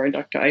 Tanya Rohr and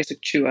Dr.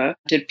 Isaac Chua,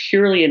 did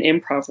purely an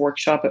improv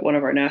workshop at one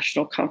of our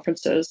national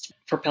conferences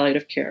for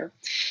palliative care.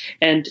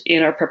 And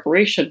in our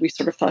preparation, we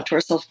sort of thought to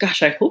ourselves,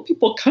 gosh, I hope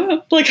people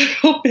come.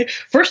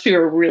 First, we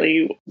were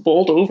really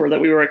bowled over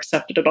that we were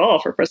accepted at all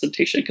for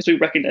presentation, because we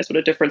recognized what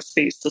a different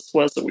space this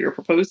was that we were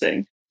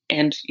proposing.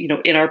 And,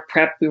 in our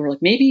prep, we were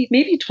like,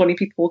 maybe 20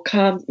 people will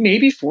come,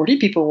 maybe 40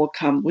 people will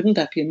come. Wouldn't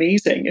that be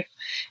amazing if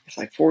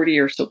 40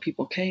 or so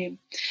people came?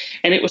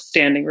 And it was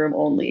standing room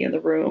only in the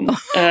room.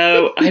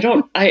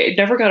 I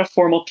never got a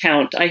formal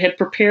count. I had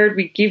prepared,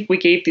 we gave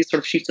these sort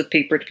of sheets of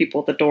paper to people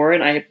at the door,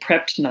 and I had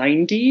prepped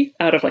 90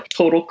 out of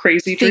total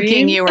crazy dream.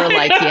 Thinking you were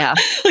yeah.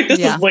 This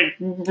is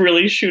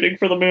really shooting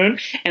for the moon.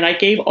 And I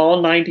gave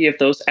all 90 of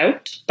those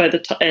out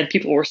and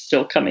people were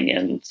still coming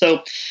in.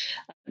 So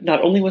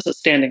not only was it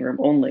standing room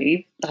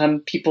only,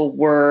 people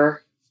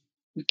were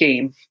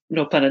game,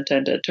 no pun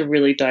intended, to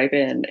really dive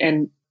in.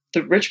 And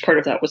the rich part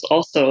of that was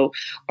also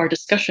our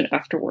discussion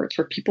afterwards,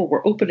 where people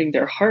were opening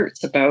their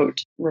hearts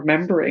about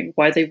remembering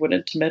why they went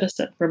into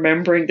medicine,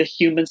 remembering the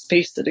human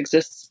space that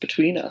exists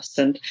between us,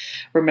 and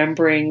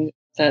remembering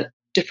that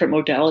different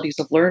modalities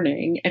of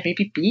learning and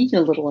maybe being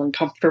a little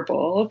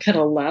uncomfortable can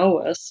allow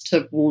us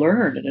to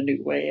learn in a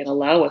new way and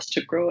allow us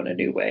to grow in a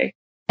new way.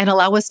 And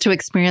allow us to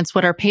experience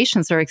what our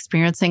patients are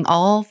experiencing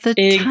all the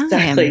time.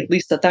 Exactly,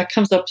 Lisa. That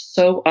comes up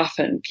so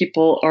often.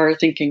 People are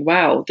thinking,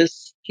 wow,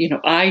 this,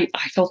 I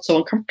felt so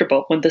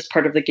uncomfortable when this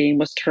part of the game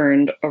was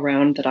turned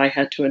around that I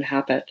had to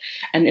inhabit.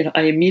 And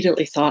I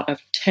immediately thought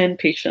of 10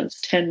 patients,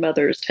 10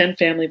 mothers, 10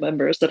 family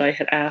members that I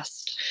had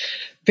asked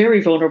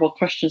very vulnerable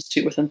questions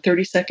to within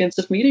 30 seconds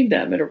of meeting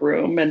them in a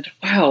room. And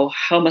wow,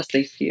 how must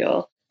they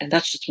feel? And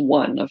that's just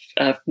one of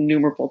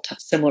numerable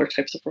similar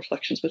types of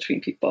reflections between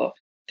people.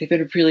 They've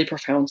been really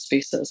profound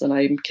spaces, and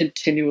I'm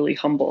continually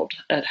humbled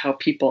at how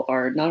people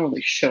are not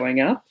only showing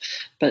up,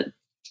 but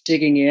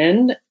digging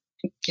in,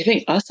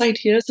 giving us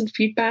ideas and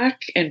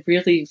feedback, and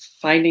really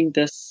finding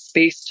this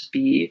space to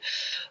be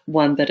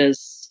one that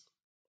is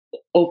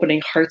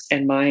opening hearts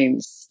and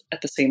minds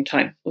at the same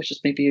time, which is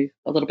maybe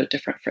a little bit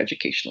different for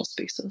educational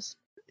spaces.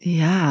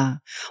 Yeah.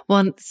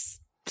 Well,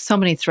 so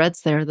many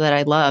threads there that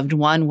I loved.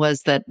 One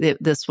was that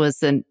this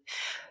was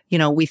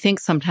we think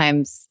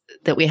sometimes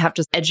that we have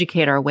to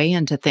educate our way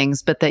into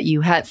things, but that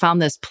you had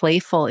found this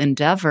playful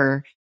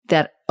endeavor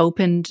that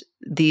opened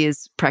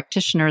these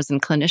practitioners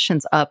and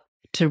clinicians up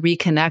to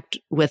reconnect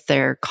with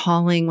their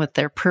calling, with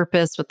their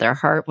purpose, with their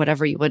heart,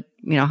 whatever you would,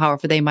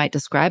 however they might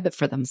describe it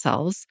for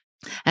themselves.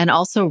 And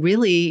also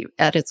really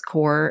at its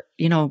core,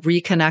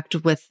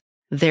 reconnect with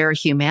their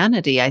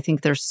humanity. I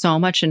think there's so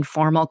much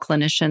informal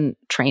clinician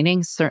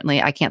training.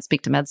 Certainly, I can't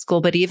speak to med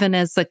school, but even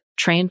as a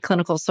trained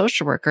clinical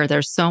social worker,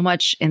 there's so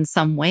much in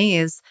some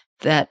ways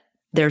that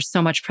there's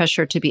so much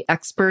pressure to be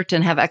expert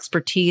and have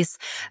expertise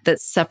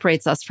that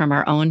separates us from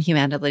our own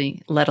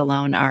humanity, let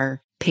alone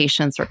our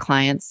patients or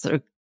clients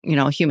or,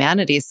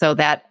 humanity. So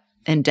that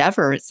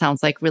endeavor, it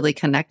sounds like, really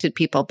connected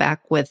people back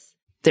with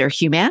their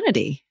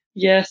humanity.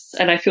 Yes,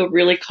 and I feel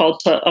really called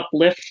to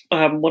uplift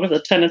one of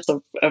the tenets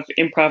of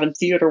improv and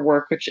theater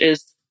work, which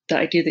is the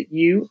idea that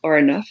you are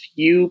enough.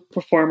 You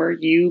performer,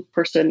 you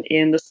person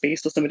in the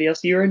space with somebody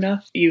else, you're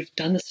enough. You've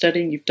done the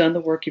studying, you've done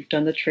the work, you've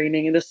done the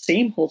training. And the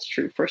same holds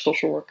true for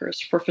social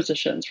workers, for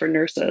physicians, for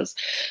nurses,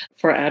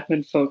 for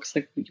admin folks.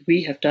 Like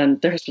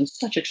there has been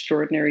such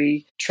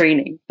extraordinary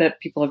training that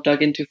people have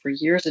dug into for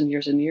years and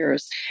years and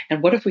years.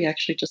 And what if we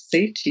actually just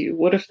say to you,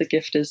 what if the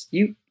gift is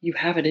you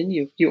have it in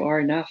you, you are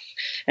enough?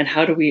 And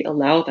how do we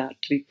allow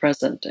that to be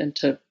present and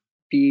to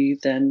be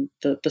then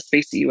the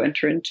space that you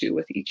enter into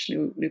with each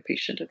new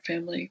patient and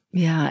family.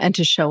 Yeah. And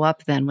to show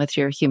up then with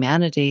your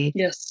humanity.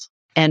 Yes.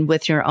 And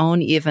with your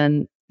own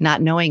even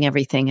not knowing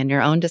everything and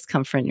your own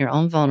discomfort and your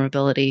own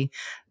vulnerability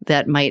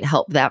that might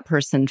help that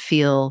person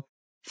feel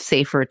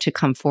safer to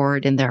come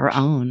forward in their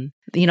own.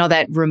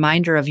 That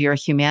reminder of your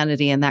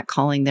humanity and that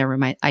calling there.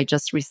 I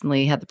just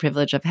recently had the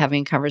privilege of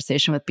having a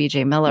conversation with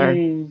BJ Miller,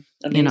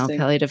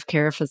 palliative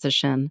care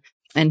physician.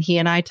 And he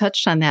and I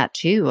touched on that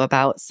too,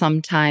 about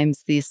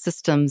sometimes these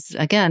systems,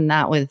 again,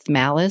 not with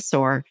malice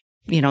or,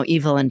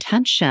 evil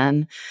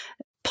intention,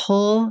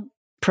 pull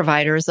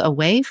providers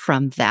away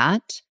from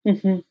that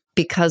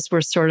because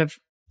we're sort of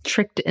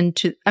tricked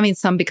into,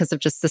 some because of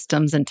just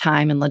systems and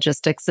time and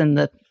logistics and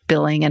the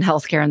billing and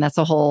healthcare. And that's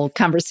a whole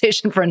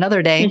conversation for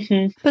another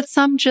day. But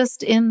some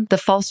just in the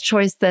false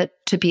choice that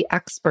to be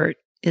expert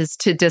is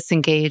to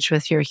disengage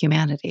with your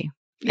humanity.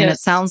 Yes. And it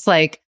sounds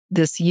like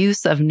this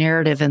use of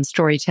narrative and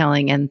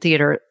storytelling and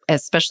theater,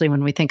 especially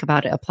when we think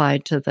about it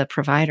applied to the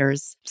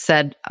providers,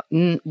 said,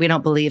 we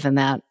don't believe in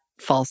that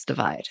false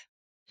divide.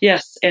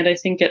 Yes. And I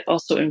think it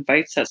also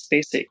invites that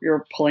space that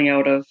you're pulling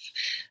out of.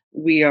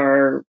 We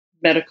are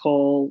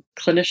medical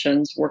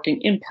clinicians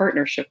working in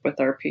partnership with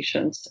our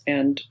patients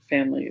and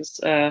families.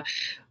 And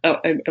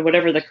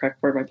whatever the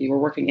correct word might be, we're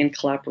working in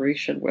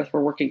collaboration with,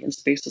 we're working in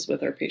spaces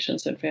with our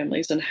patients and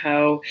families, and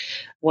how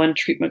one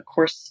treatment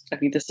course,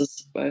 this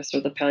is sort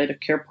of the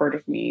palliative care part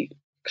of me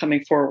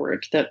coming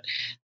forward, that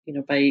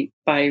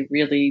by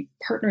really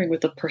partnering with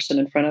the person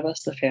in front of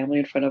us, the family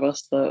in front of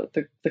us,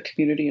 the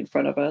community in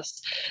front of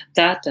us,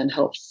 that then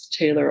helps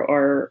tailor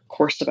our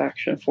course of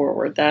action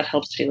forward. That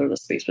helps tailor the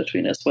space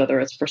between us, whether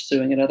it's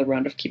pursuing another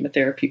round of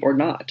chemotherapy or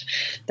not.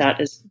 That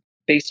is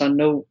based on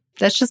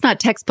That's just not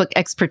textbook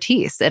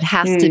expertise. It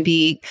has to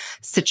be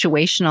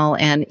situational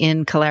and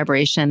in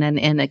collaboration and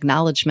in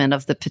acknowledgement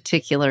of the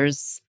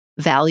particulars,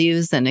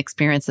 values and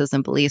experiences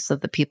and beliefs of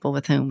the people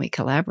with whom we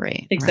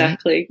collaborate.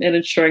 Exactly. Right? And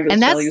ensuring those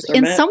values are met.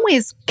 And in some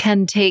ways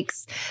can take,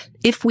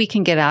 if we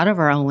can get out of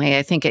our own way,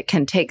 I think it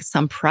can take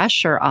some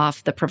pressure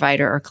off the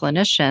provider or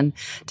clinician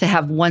to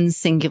have one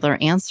singular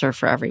answer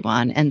for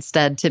everyone,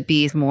 instead to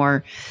be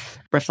more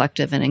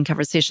reflective and in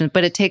conversation.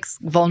 But it takes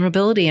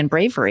vulnerability and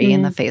bravery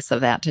in the face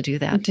of that to do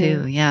that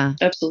too. Yeah.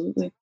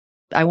 Absolutely.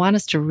 I want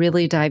us to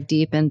really dive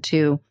deep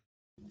into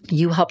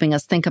you helping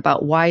us think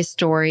about why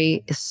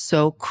story is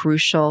so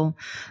crucial,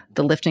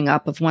 the lifting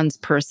up of one's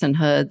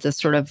personhood, the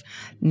sort of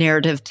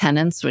narrative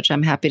tenets, which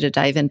I'm happy to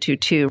dive into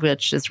too,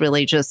 which is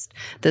really just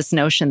this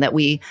notion that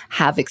we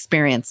have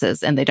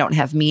experiences and they don't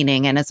have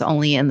meaning. And it's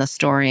only in the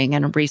storing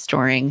and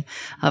restoring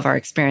of our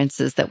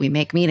experiences that we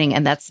make meaning.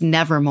 And that's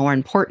never more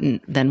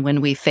important than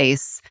when we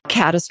face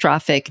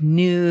catastrophic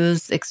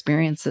news,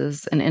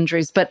 experiences, and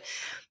injuries. But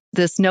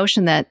This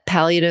notion that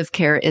palliative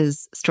care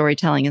is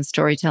storytelling and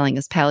storytelling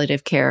is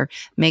palliative care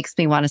makes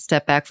me want to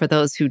step back for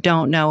those who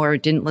don't know or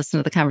didn't listen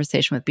to the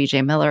conversation with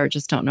BJ Miller or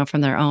just don't know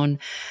from their own.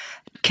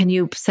 Can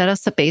you set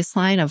us a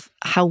baseline of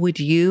how would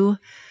you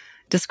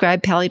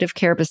describe palliative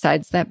care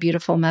besides that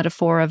beautiful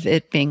metaphor of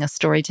it being a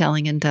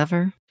storytelling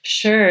endeavor?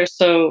 Sure.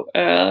 So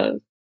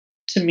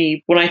to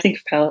me, when I think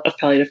of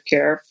palliative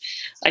care,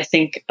 I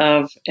think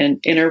of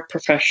an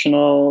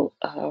interprofessional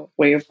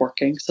way of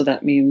working. So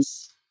that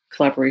means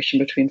collaboration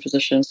between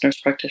physicians,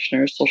 nurse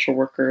practitioners, social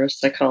workers,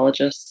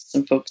 psychologists,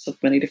 and folks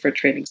with many different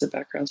trainings and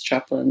backgrounds,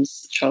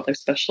 chaplains, child life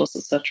specialists,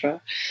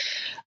 etc.,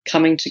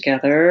 coming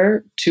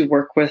together to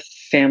work with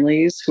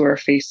families who are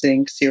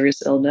facing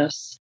serious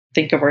illness.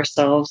 Think of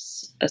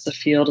ourselves as a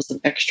field as an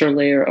extra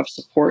layer of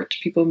support to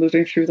people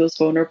moving through those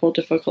vulnerable,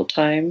 difficult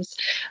times.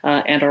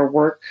 And our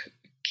work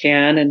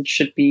can and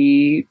should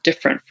be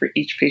different for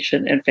each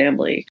patient and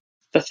family.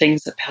 The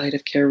things that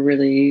palliative care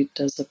really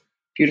does a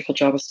beautiful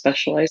job of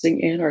specializing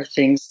in are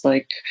things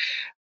like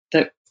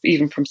that,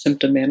 even from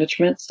symptom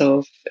management.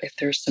 So if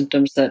there's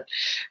symptoms that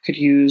could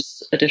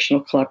use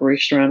additional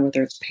collaboration around,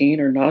 whether it's pain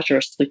or nausea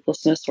or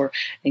sleeplessness or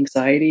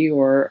anxiety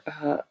or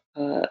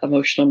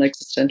emotional and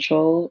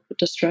existential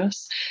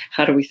distress,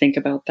 how do we think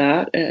about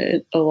that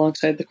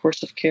alongside the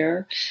course of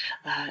care?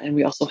 And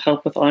we also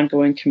help with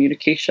ongoing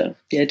communication.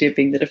 The idea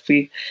being that if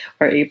we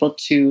are able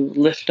to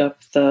lift up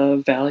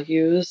the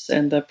values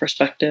and the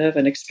perspective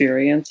and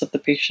experience of the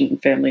patient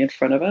and family in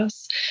front of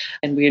us,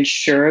 and we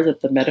ensure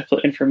that the medical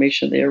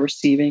information they are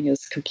receiving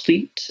is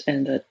complete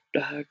and that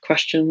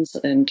questions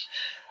and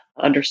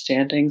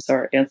understandings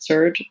are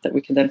answered, that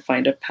we can then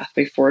find a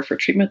pathway forward for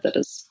treatment that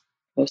is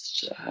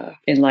most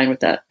in line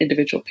with that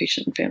individual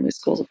patient and family's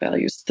goals and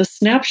values. The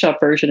snapshot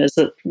version is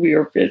that we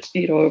are, an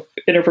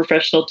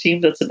interprofessional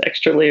team that's an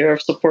extra layer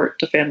of support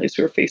to families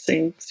who are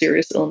facing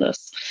serious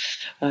illness,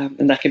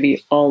 and that can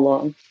be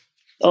all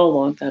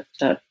along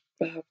that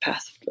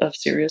path of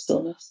serious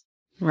illness.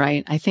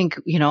 Right. I think,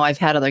 I've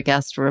had other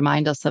guests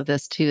remind us of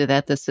this too,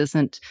 that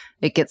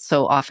it gets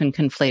so often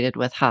conflated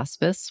with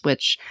hospice,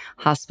 which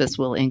hospice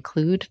will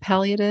include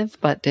palliative,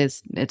 but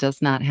it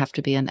does not have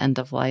to be an end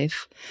of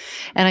life.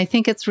 And I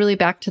think it's really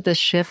back to this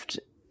shift.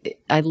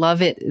 I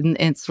love it in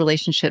its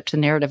relationship to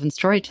narrative and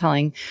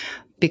storytelling,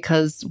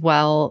 because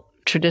while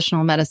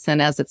traditional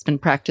medicine, as it's been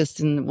practiced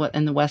in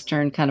the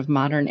Western kind of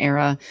modern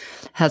era,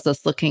 has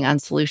us looking on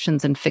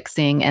solutions and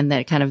fixing and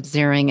that kind of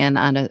zeroing in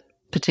on a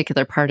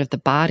particular part of the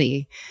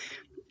body,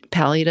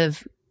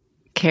 palliative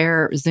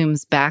care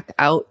zooms back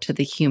out to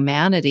the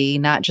humanity,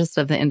 not just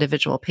of the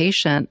individual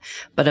patient,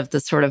 but of the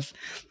sort of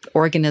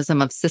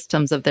organism of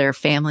systems of their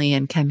family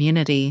and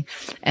community,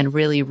 and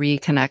really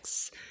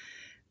reconnects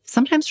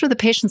sometimes for the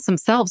patients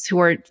themselves who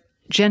are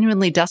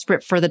genuinely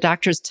desperate for the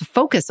doctors to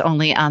focus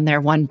only on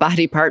their one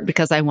body part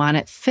because I want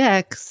it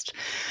fixed,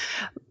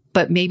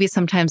 but maybe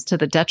sometimes to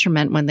the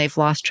detriment when they've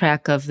lost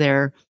track of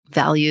their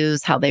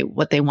values,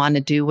 what they want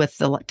to do with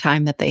the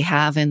time that they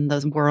have in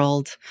the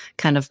world,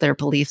 kind of their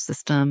belief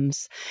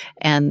systems,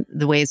 and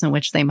the ways in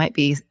which they might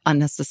be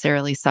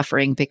unnecessarily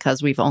suffering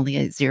because we've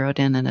only zeroed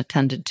in and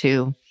attended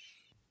to,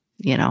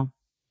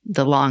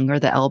 the lung or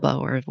the elbow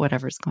or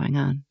whatever's going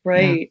on.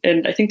 Right. Yeah.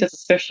 And I think that's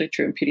especially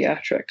true in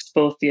pediatrics,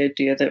 both the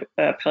idea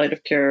that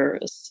palliative care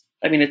is,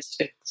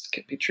 it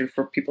could be true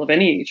for people of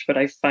any age, but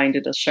I find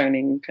it a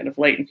shining kind of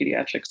light in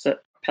pediatrics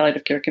that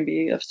palliative care can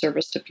be of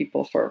service to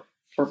people for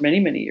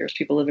many, many years,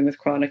 people living with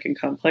chronic and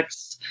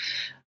complex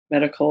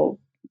medical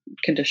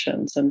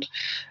conditions. And,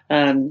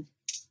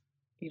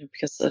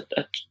 because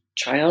a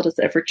child is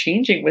ever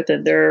changing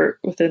within their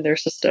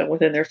system,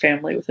 within their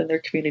family, within their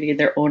community, and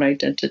their own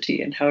identity.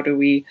 And how do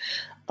we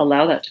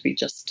allow that to be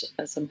just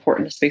as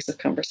important a space of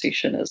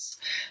conversation as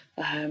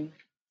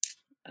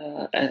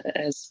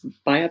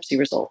biopsy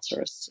results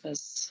or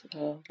as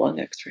lung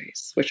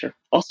x-rays, which are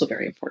also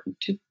very important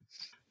too.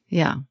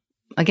 Yeah.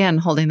 Again,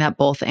 holding that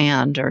both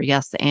and, or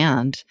yes,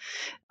 and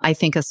I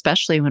think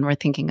especially when we're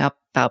thinking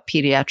about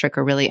pediatric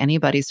or really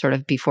anybody sort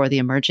of before the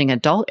emerging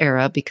adult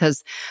era,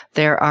 because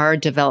there are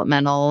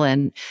developmental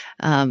and,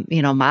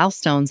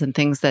 milestones and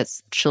things that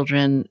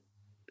children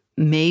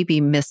may be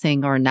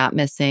missing or not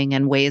missing,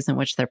 and ways in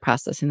which they're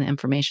processing the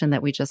information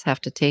that we just have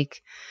to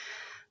take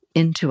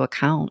into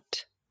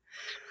account.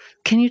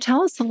 Can you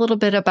tell us a little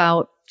bit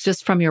about,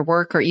 just from your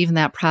work or even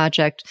that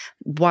project,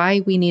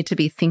 why we need to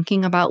be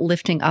thinking about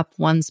lifting up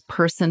one's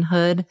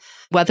personhood,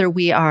 whether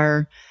we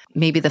are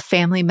maybe the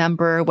family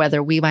member,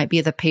 whether we might be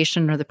the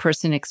patient or the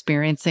person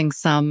experiencing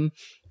some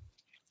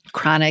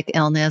chronic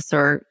illness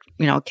or,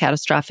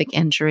 catastrophic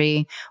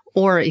injury,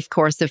 or of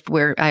course,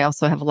 I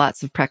also have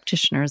lots of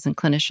practitioners and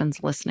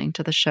clinicians listening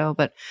to the show,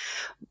 but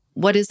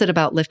what is it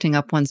about lifting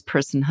up one's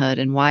personhood,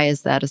 and why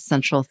is that a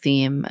central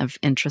theme of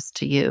interest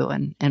to you?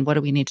 And what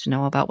do we need to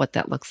know about what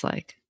that looks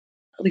like?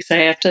 Lisa, I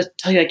have to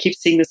tell you, I keep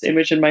seeing this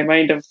image in my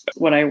mind of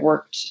when I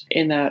worked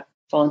in that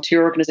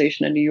volunteer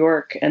organization in New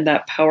York, and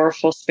that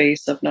powerful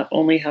space of not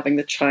only having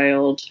the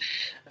child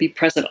be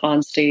present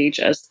on stage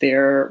as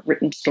their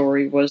written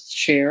story was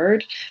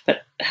shared,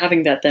 but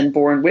having that then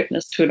borne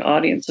witness to an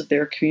audience of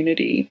their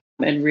community,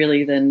 and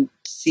really then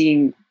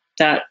seeing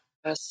that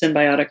a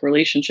symbiotic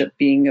relationship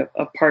being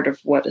a part of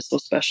what is so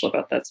special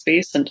about that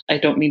space. And I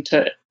don't mean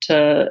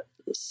to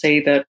say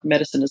that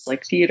medicine is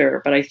like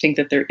theater, but I think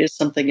that there is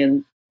something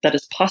in that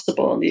is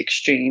possible in the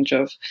exchange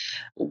of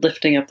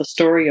lifting up the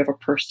story of a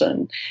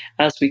person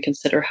as we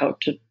consider how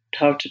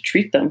to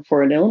treat them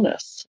for an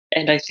illness.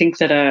 And I think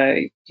that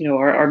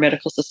our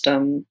medical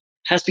system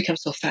has become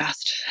so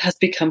fast, has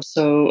become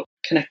so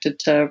connected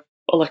to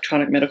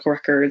electronic medical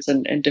records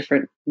and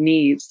different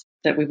needs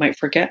that we might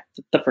forget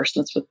the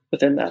person that's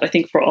within that. I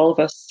think for all of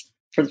us,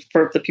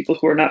 for the people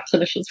who are not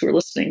clinicians who are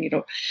listening,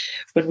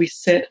 when we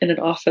sit in an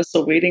office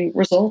awaiting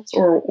results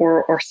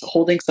or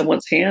holding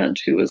someone's hand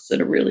who is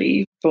in a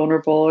really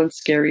vulnerable and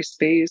scary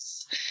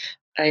space,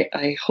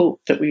 I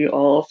hope that we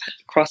all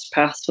cross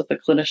paths with a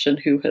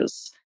clinician who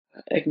has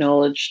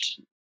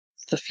acknowledged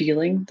the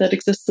feeling that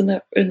exists in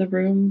the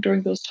room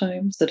during those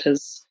times, that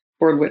has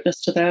borne witness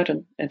to that,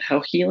 and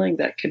how healing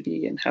that can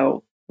be, and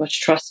how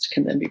much trust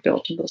can then be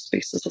built in those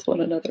spaces with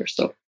one another.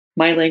 So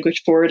my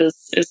language for it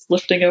is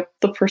lifting up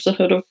the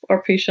personhood of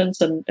our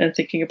patients and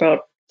thinking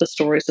about the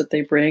stories that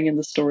they bring and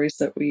the stories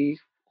that we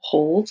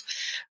hold.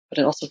 But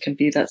it also can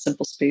be that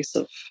simple space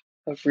of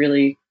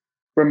really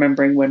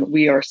remembering when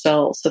we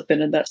ourselves have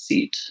been in that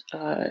seat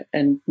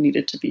and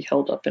needed to be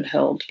held up and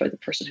held by the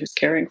person who's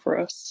caring for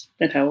us,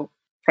 and how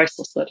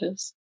priceless that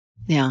is.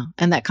 Yeah.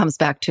 And that comes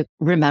back to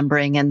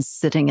remembering and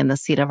sitting in the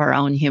seat of our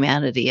own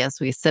humanity as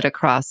we sit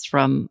across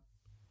from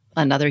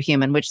another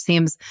human, which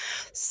seems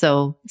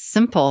so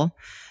simple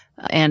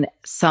and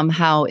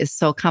somehow is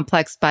so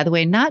complex, by the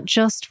way, not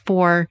just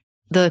for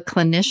the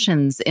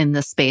clinicians in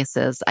the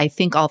spaces. I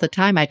think all the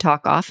time, I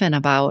talk often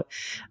about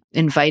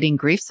inviting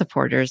grief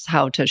supporters,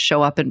 how to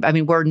show up.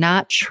 And we're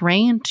not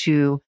trained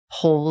to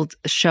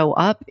show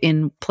up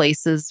in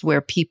places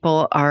where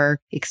people are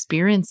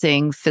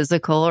experiencing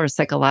physical or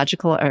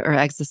psychological or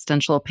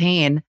existential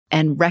pain,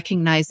 and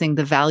recognizing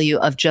the value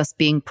of just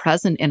being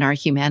present in our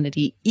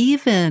humanity,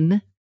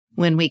 even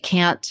when we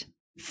can't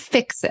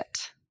fix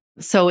it.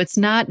 So it's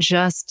not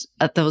just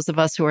those of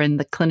us who are in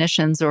the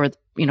clinicians or,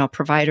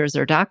 providers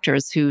or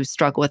doctors who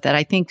struggle with it.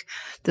 I think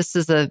this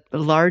is a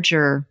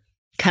larger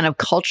kind of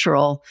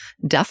cultural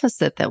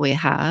deficit that we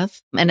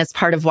have. And it's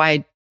part of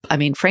why,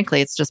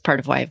 frankly, it's just part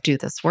of why I do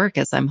this work,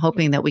 is I'm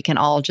hoping that we can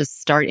all just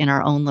start in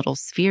our own little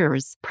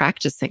spheres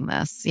practicing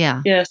this.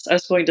 Yeah. Yes. I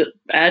was going to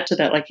add to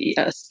that,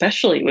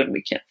 especially when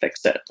we can't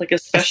fix it,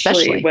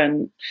 especially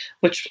when,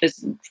 which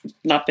is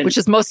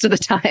most of the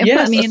time.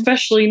 Yes.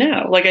 Especially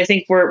now. I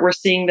think we're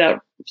seeing that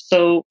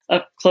so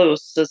up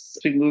close as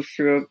we move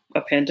through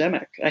a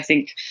pandemic. I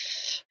think,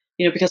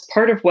 because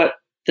part of what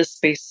this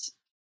space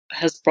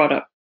has brought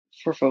up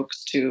for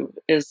folks too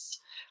is,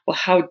 well,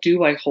 how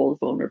do I hold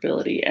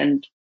vulnerability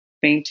and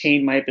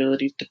maintain my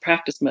ability to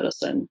practice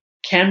medicine?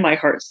 Can my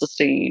heart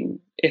sustain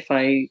if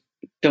I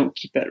don't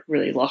keep it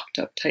really locked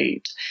up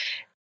tight?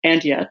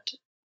 And yet,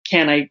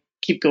 can I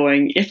keep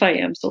going if I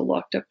am so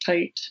locked up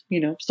tight?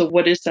 So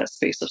what is that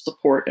space of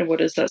support, and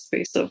what is that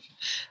space of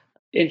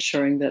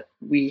ensuring that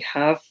we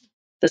have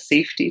the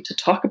safety to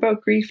talk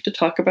about grief, to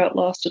talk about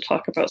loss, to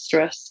talk about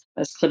stress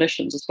as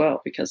clinicians as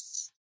well?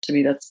 Because to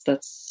me,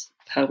 that's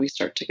how we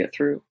start to get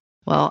through.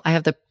 Well, I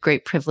have the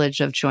great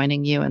privilege of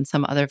joining you and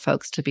some other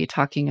folks to be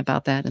talking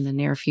about that in the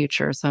near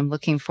future. So I'm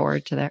looking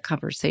forward to that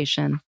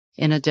conversation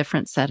in a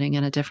different setting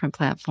and a different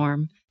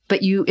platform.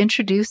 But you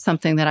introduced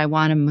something that I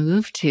want to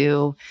move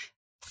to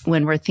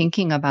when we're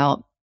thinking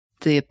about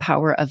the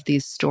power of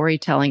these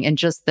storytelling, and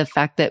just the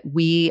fact that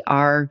we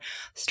are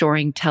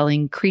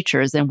storytelling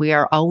creatures, and we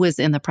are always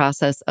in the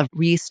process of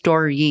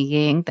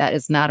restorying. That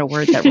is not a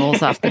word that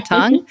rolls off the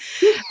tongue,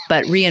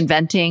 but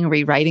reinventing,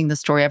 rewriting the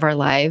story of our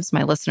lives.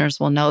 My listeners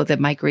will know that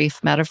my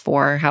grief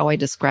metaphor, how I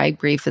describe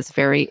grief, is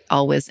very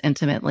always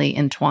intimately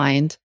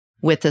entwined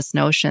with this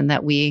notion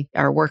that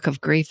our work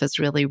of grief is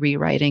really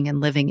rewriting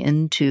and living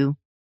into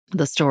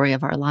the story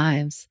of our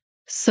lives.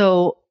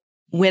 So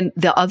when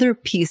the other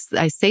piece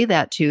I say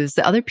that to is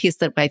the other piece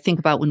that I think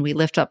about when we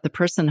lift up the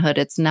personhood,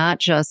 it's not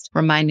just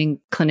reminding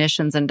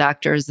clinicians and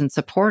doctors and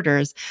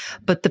supporters,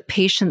 but the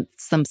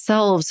patients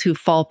themselves who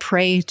fall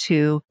prey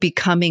to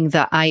becoming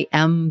the I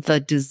am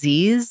the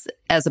disease,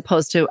 as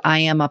opposed to I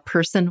am a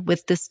person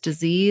with this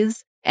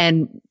disease,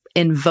 and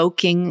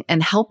invoking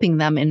and helping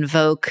them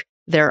invoke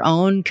their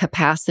own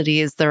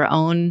capacities, their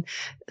own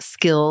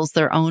skills,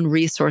 their own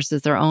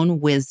resources, their own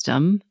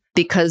wisdom.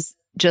 Because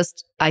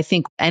I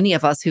think any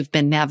of us who've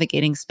been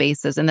navigating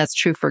spaces, and that's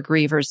true for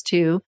grievers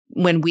too,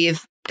 when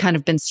we've kind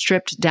of been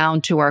stripped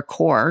down to our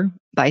core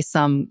by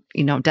some,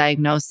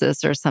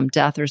 diagnosis or some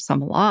death or some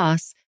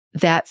loss,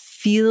 that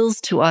feels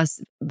to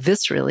us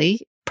viscerally,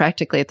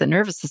 practically at the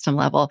nervous system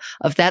level,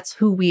 of that's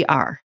who we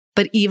are.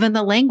 But even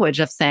the language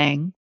of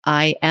saying,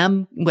 I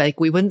am, like,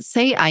 we wouldn't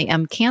say I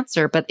am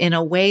cancer, but in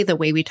a way, the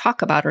way we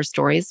talk about our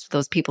stories,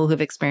 those people who've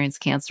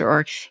experienced cancer,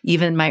 or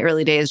even my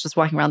early days, just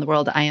walking around the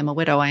world, I am a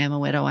widow, I am a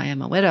widow, I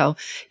am a widow.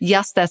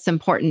 Yes, that's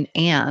important.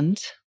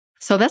 And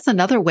so that's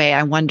another way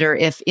I wonder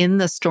if in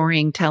the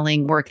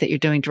storytelling work that you're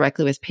doing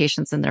directly with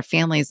patients and their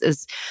families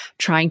is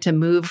trying to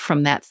move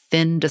from that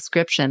thin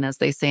description, as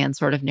they say in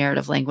sort of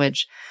narrative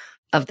language,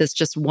 of this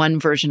just one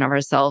version of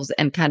ourselves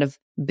and kind of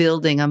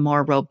building a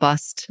more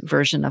robust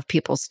version of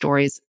people's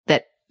stories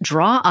that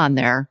draw on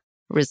their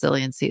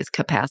resiliencies,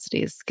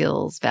 capacities,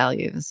 skills,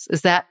 values.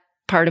 Is that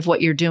part of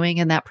what you're doing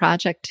in that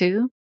project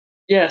too?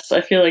 Yes,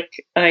 I feel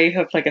like I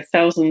have like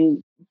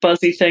 1,000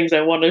 buzzy things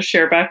I want to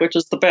share back, which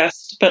is the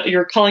best. But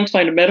you're calling to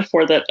mind a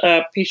metaphor that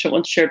a patient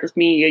once shared with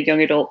me, a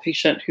young adult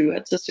patient who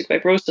had cystic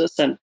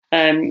fibrosis.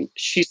 And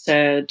she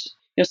said,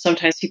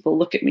 sometimes people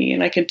look at me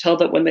and I can tell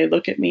that when they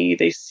look at me,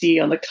 they see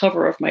on the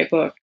cover of my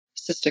book,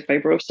 cystic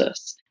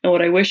fibrosis. And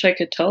what I wish I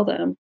could tell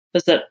them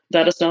is that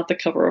that is not the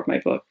cover of my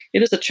book.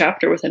 It is a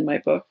chapter within my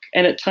book.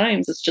 And at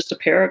times it's just a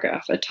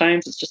paragraph. At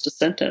times it's just a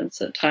sentence.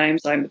 At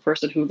times I'm the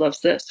person who loves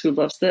this, who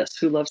loves this,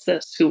 who loves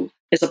this, who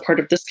is a part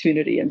of this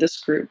community and this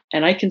group.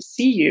 And I can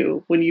see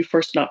you when you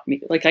first not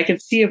meet. Like I can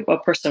see a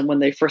person when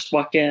they first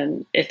walk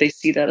in, if they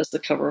see that as the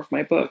cover of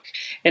my book.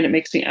 And it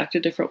makes me act a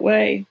different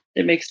way.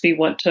 It makes me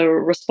want to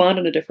respond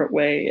in a different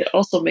way. It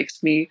also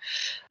makes me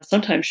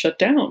sometimes shut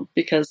down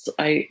because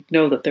I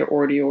know that they're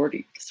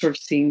already sort of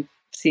seeing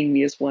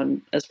me as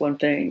one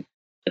thing.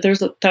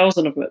 There's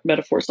 1,000 of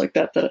metaphors like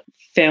that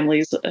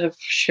families have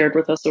shared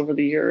with us over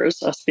the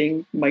years, us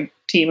being my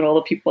team and all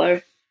the people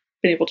I've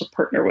been able to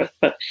partner with.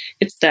 But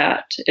it's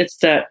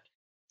that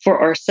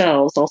for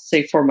ourselves, I'll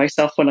say for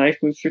myself, when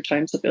I've moved through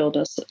times of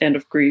illness and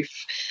of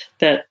grief,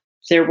 that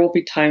there will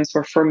be times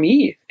where for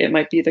me, it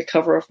might be the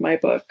cover of my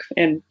book.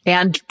 And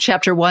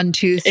chapter 1,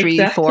 2, 3,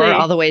 exactly, 4,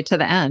 all the way to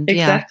the end.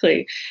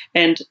 Exactly.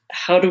 Yeah. And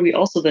how do we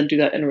also then do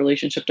that in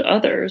relationship to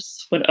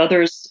others when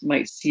others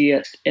might see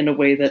it in a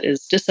way that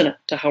is dissonant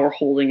to how we're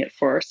holding it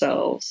for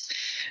ourselves?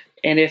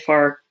 And if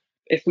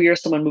we are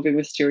someone moving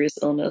with serious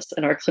illness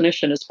and our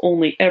clinician is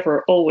only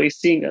ever always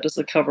seeing that as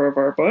the cover of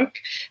our book,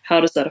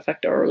 how does that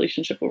affect our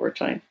relationship over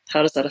time?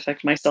 How does that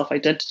affect my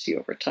self-identity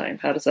over time?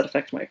 How does that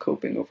affect my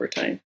coping over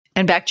time?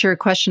 And back to your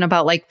question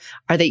about, like,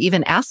 are they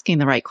even asking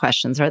the right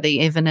questions? Are they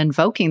even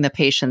invoking the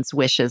patient's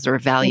wishes or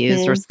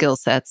values or skill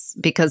sets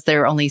because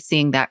they're only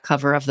seeing that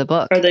cover of the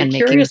book? Are they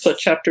curious what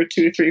chapter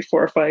 2, 3,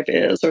 4, 5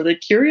 is? Are they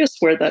curious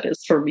where that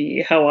is for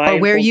me? Or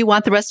where you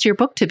want the rest of your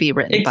book to be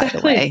written, by the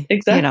way.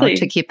 Exactly.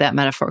 To keep that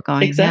metaphor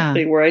going.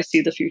 Exactly. Yeah. Where I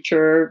see the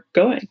future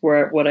going,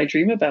 what I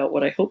dream about,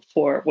 what I hope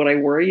for, what I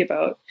worry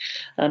about.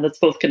 That's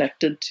both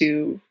connected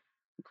to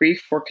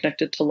grief or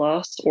connected to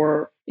loss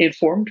or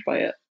informed by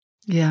it.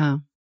 Yeah.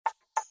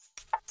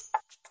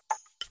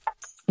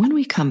 When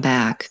we come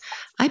back,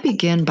 I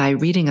begin by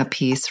reading a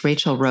piece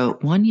Rachel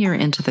wrote 1 year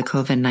into the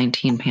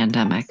COVID-19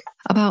 pandemic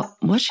about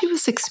what she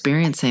was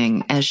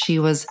experiencing as she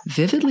was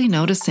vividly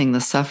noticing the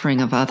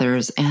suffering of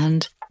others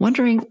and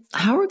wondering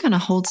how we're going to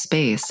hold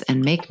space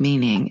and make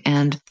meaning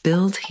and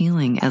build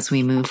healing as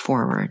we move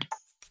forward.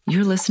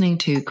 You're listening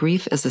to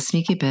Grief is a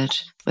Sneaky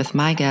Bitch with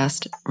my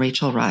guest,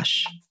 Rachel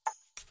Rush.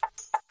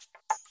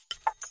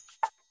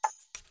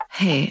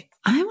 Hey,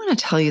 I want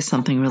to tell you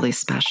something really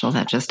special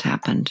that just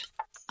happened.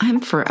 I'm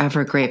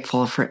forever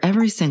grateful for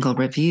every single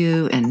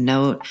review and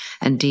note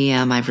and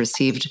DM I've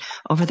received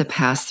over the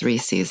past 3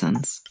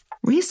 seasons.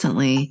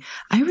 Recently,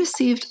 I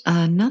received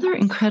another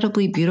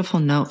incredibly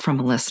beautiful note from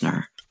a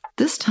listener.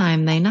 This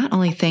time, they not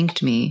only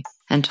thanked me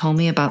and told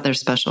me about their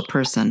special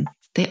person,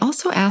 they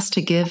also asked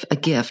to give a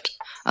gift,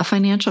 a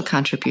financial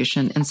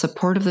contribution in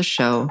support of the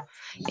show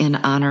in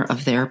honor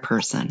of their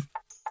person.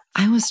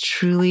 I was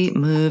truly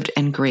moved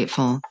and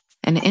grateful.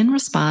 And in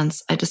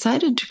response, I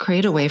decided to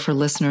create a way for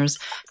listeners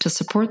to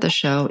support the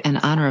show in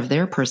honor of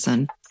their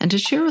person and to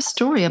share a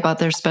story about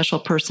their special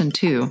person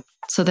too,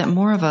 so that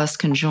more of us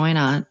can join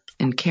on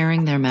in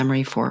carrying their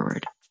memory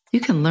forward. You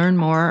can learn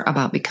more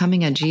about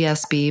becoming a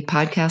GSB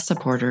podcast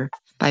supporter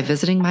by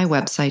visiting my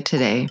website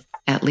today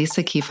at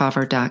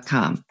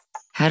lisakefauver.com.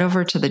 Head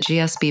over to the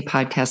GSB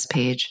podcast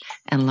page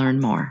and learn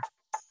more.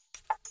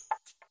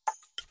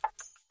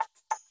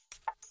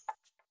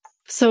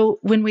 So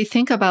when we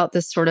think about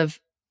this sort of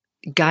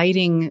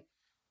guiding,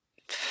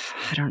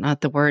 I don't know what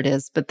the word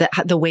is, but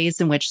the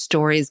ways in which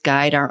stories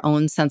guide our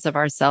own sense of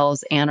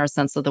ourselves and our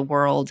sense of the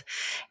world,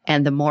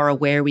 and the more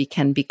aware we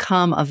can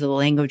become of the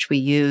language we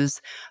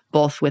use,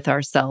 both with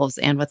ourselves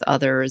and with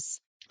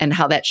others, and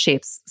how that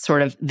shapes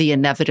sort of the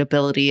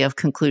inevitability of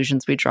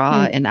conclusions we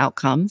draw and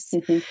outcomes.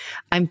 Mm-hmm.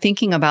 I'm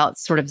thinking about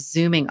sort of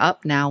zooming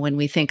up now when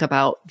we think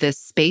about this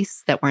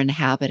space that we're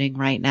inhabiting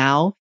right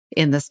now.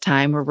 In this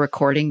time, we're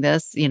recording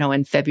this,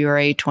 in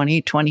February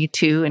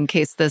 2022, in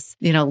case this,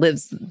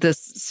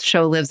 this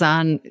show lives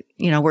on,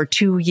 we're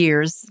 2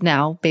 years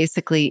now,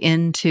 basically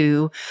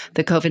into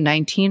the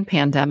COVID-19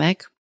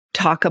 pandemic.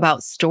 Talk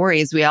about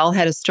stories. We all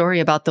had a story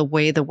about the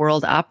way the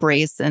world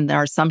operates and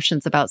our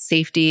assumptions about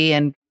safety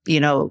and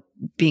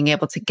being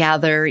able to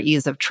gather,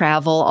 ease of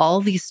travel,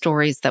 all these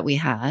stories that we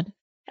had.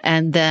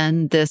 And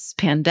then this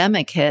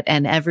pandemic hit,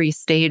 and every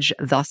stage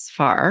thus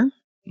far,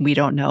 we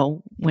don't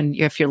know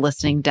if you're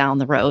listening down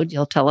the road,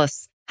 you'll tell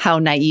us how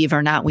naive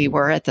or not we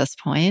were at this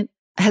point,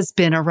 has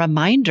been a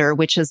reminder,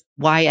 which is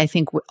why I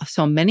think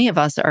so many of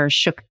us are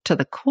shook to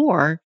the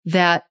core,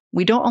 that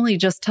we don't only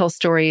just tell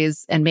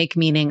stories and make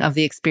meaning of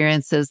the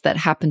experiences that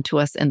happened to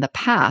us in the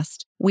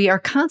past. We are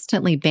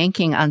constantly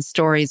banking on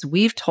stories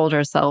we've told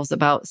ourselves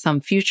about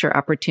some future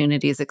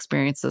opportunities,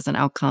 experiences, and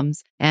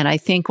outcomes. And I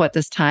think what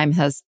this time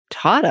has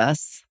taught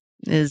us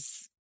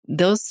is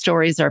those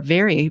stories are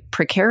very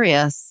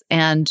precarious,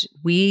 and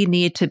we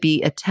need to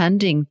be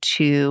attending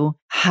to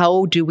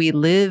how do we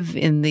live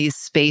in these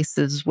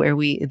spaces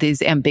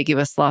these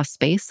ambiguous lost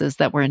spaces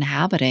that we're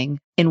inhabiting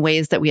in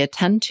ways that we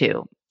attend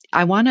to.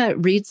 I want to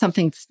read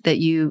something that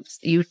you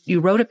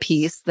wrote a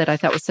piece that I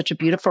thought was such a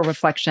beautiful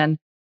reflection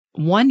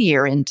 1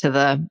 year into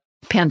the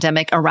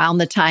pandemic, around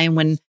the time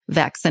when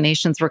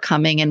vaccinations were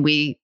coming, and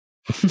we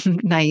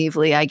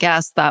naively, I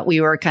guess, thought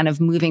we were kind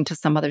of moving to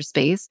some other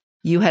space.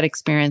 You had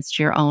experienced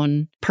your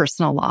own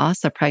personal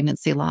loss, a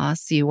pregnancy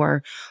loss. You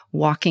were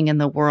walking in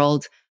the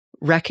world,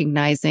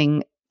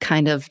 recognizing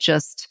kind of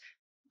just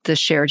the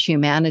shared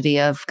humanity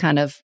of kind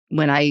of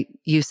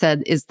you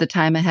said, is the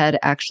time ahead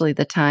actually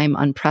the time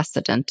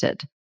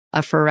unprecedented,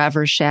 a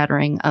forever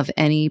shattering of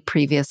any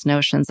previous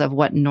notions of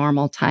what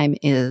normal time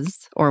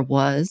is or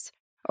was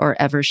or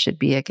ever should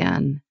be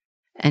again.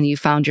 And you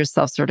found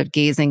yourself sort of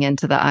gazing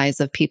into the eyes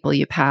of people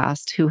you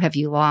passed. Who have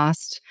you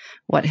lost?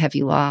 What have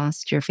you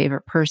lost? Your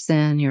favorite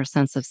person, your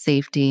sense of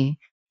safety,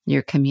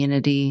 your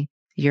community,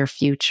 your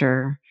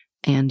future,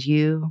 and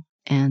you,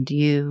 and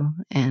you,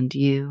 and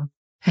you.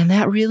 And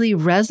that really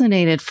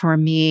resonated for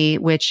me,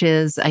 which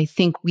is, I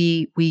think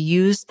we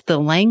used the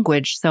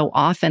language so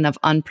often of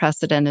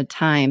unprecedented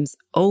times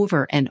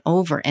over and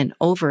over and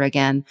over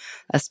again,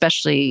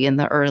 especially in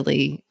the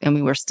early, and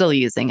we were still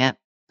using it,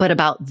 but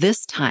about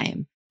this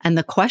time. And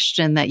the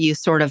question that you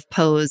sort of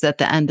pose at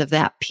the end of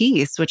that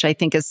piece, which I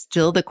think is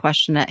still the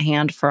question at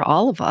hand for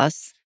all of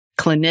us,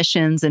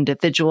 clinicians,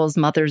 individuals,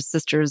 mothers,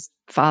 sisters,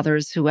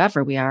 fathers,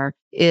 whoever we are,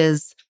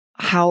 is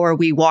how are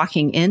we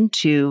walking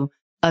into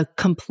a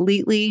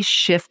completely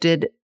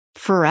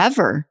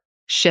forever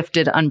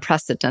shifted,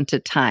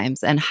 unprecedented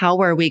times? And how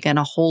are we going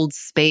to hold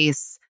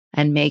space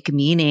and make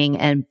meaning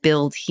and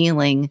build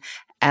healing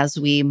as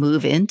we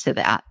move into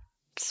that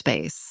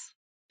space?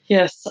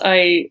 Yes,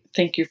 I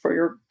thank you for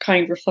your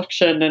kind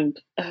reflection. And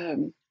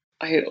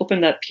I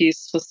opened that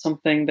piece with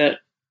something that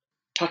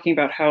talking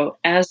about how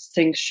as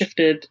things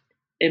shifted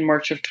in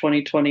March of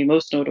 2020,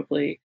 most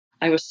notably,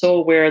 I was so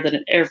aware that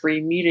in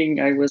every meeting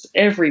I was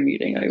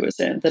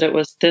in, that it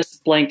was this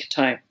blank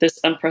time, this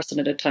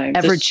unprecedented time,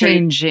 ever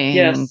changing.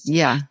 Yes.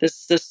 Yeah.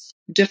 This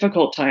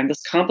difficult time,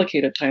 this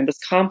complicated time, this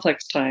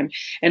complex time.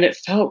 And it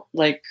felt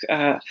like,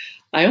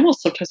 I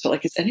almost sometimes felt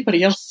like, is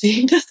anybody else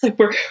seeing this? Like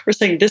we're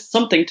saying this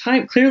something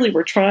time. Clearly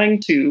we're trying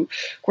to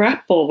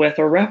grapple with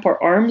or wrap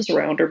our arms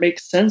around or make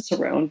sense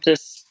around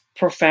this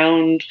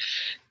profound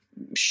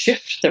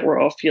shift that we're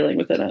all feeling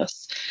within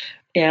us.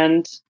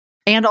 And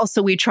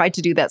also we tried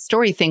to do that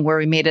story thing where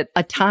we made it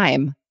a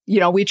time.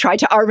 We tried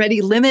to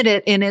already limit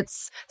it in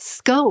its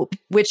scope,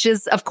 which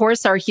is, of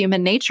course, our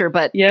human nature,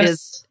 but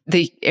is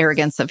the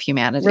arrogance of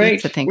humanity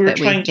to think we were that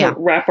trying to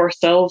wrap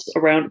ourselves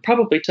around,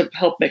 probably to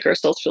help make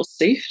ourselves feel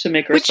safe, to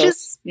make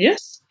ourselves, Yeah,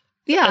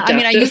 adaptive. I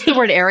mean, I use the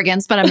word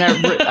arrogance, but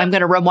I'm going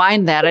to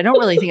rewind that. I don't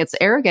really think it's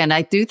arrogant.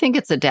 I do think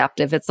it's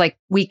adaptive. It's like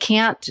we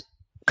can't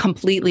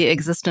completely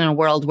exist in a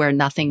world where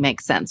nothing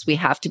makes sense. We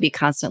have to be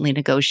constantly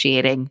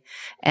negotiating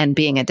and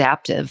being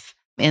adaptive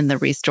in the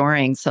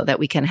restoring so that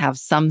we can have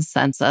some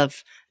sense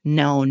of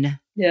known.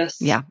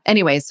 Yes. Yeah.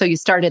 Anyway, so you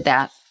started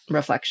that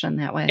reflection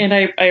that way. And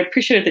I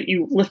appreciated that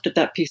you lifted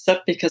that piece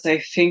up, because I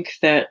think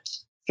that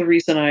the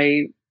reason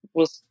I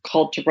was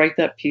called to write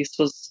that piece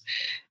was,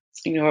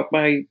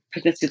 my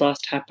pregnancy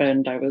loss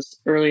happened. I was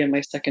early in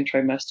my second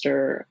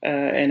trimester,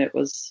 and it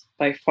was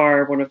by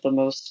far one of the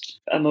most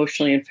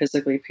emotionally and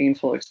physically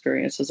painful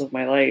experiences of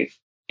my life.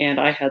 And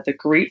I had the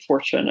great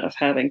fortune of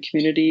having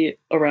community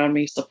around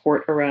me,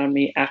 support around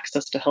me,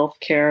 access to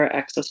healthcare,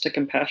 access to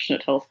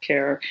compassionate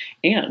healthcare,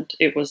 and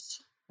it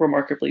was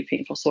remarkably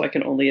painful. So I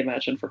can only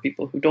imagine for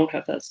people who don't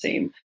have that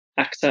same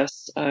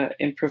access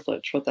and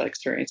privilege what that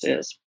experience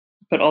is.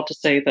 But all to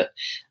say that,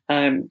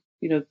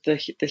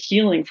 the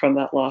healing from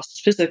that loss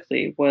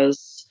physically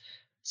was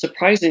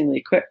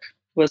surprisingly quick.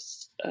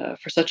 Was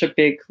for such a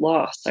big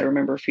loss, I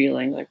remember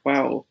feeling like,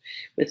 wow,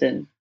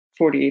 within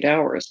 48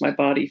 hours, my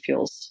body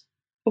feels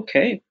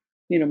okay.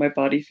 My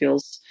body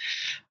feels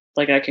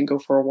like I can go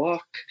for a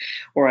walk,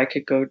 or I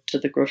could go to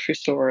the grocery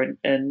store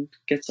and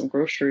get some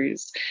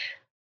groceries.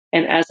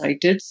 And as I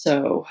did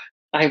so,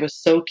 I was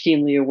so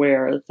keenly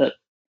aware that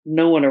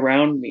no one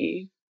around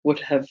me would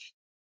have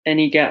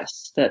any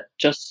guess that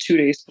just 2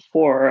 days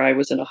before I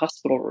was in a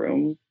hospital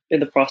room in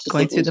the process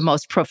going through the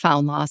most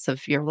profound loss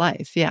of your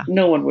life. Yeah.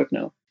 No one would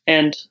know.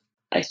 And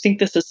I think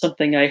this is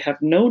something I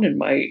have known in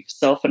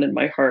myself and in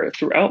my heart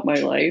throughout my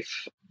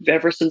life,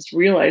 ever since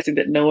realizing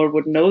that no one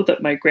would know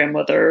that my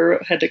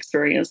grandmother had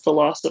experienced the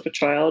loss of a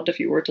child if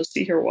you were to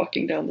see her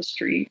walking down the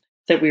street,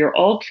 that we are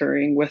all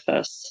carrying with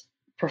us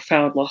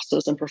profound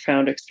losses and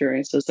profound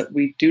experiences that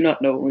we do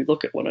not know when we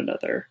look at one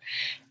another.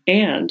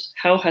 And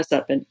how has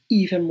that been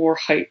even more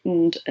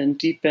heightened and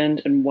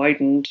deepened and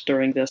widened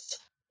during this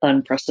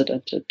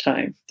unprecedented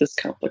time, this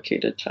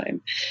complicated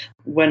time,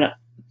 when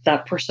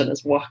that person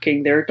is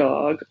walking their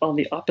dog on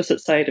the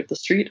opposite side of the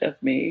street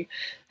of me?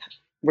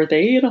 Were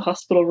they in a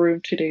hospital room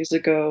 2 days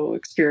ago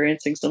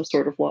experiencing some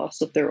sort of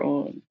loss of their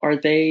own? Are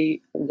they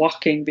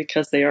walking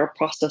because they are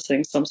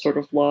processing some sort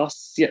of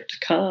loss yet to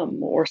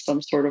come, or some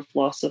sort of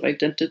loss of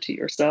identity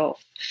or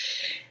self?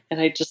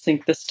 And I just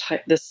think this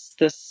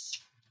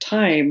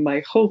time,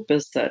 my hope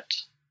is that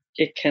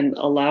it can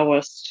allow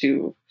us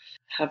to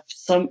have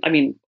some,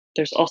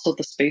 there's also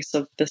the space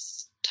of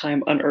this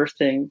time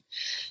unearthing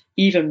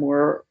even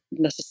more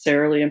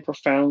necessarily and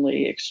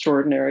profoundly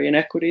extraordinary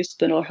inequities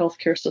within our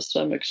healthcare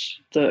system,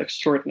 the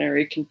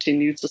extraordinary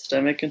continued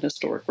systemic and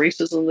historic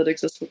racism that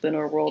exists within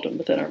our world and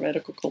within our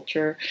medical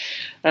culture.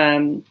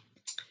 And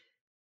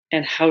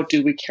how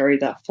do we carry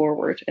that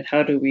forward? And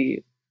how do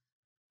we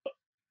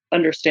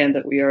understand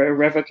that we are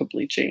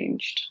irrevocably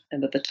changed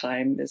and that the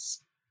time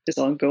is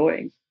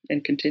ongoing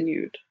and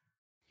continued?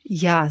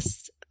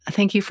 Yes.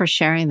 Thank you for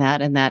sharing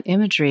that and that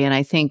imagery. And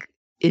I think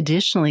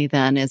additionally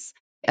then is,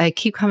 I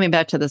keep coming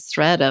back to this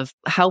thread of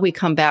how we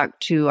come back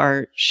to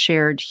our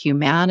shared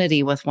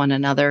humanity with one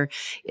another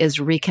is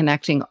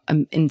reconnecting,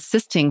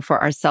 insisting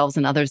for ourselves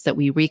and others that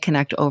we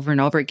reconnect over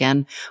and over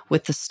again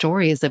with the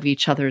stories of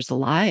each other's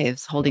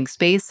lives, holding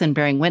space and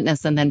bearing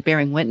witness, and then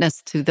bearing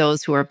witness to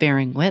those who are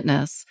bearing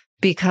witness.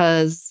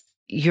 Because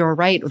you're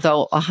right,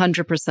 though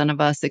 100%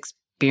 of us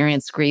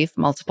experience grief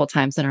multiple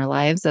times in our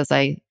lives, as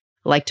I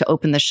like to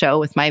open the show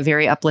with my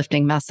very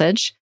uplifting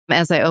message.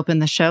 As I open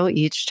the show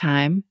each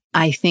time,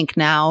 I think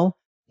now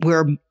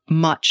we're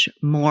much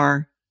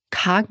more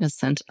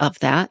cognizant of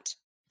that.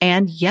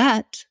 And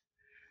yet,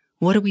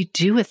 what do we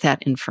do with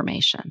that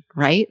information,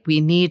 right?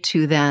 We need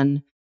to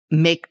then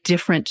make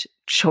different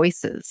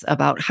choices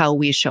about how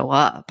we show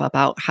up,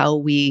 about how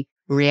we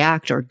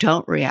react or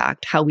don't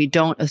react, how we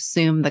don't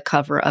assume the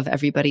cover of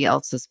everybody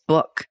else's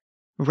book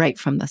right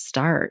from the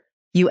start.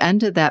 You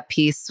ended that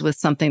piece with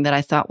something that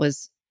I thought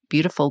was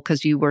beautiful,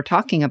 because you were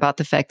talking about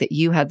the fact that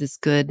you had this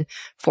good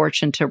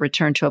fortune to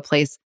return to a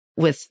place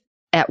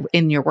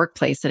in your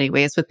workplace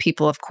anyways, with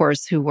people, of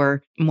course, who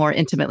were more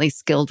intimately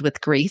skilled with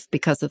grief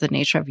because of the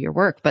nature of your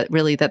work, but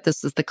really that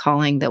this is the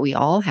calling that we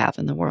all have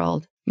in the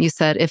world. You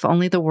said, if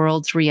only the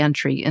world's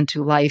reentry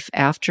into life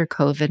after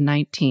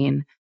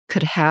COVID-19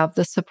 could have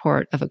the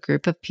support of a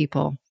group of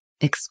people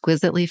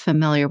exquisitely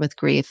familiar with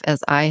grief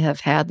as I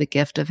have had the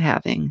gift of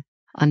having,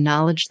 a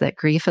knowledge that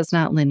grief is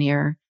not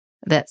linear,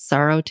 that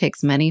sorrow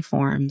takes many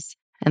forms,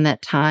 and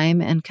that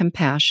time and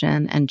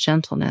compassion and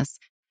gentleness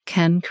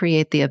can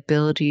create the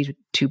ability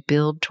to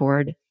build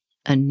toward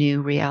a new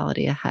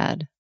reality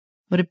ahead.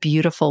 What a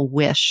beautiful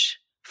wish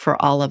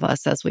for all of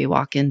us as we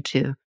walk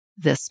into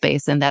this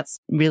space. And that's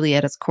really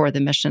at its core the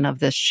mission of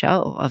this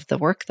show, of the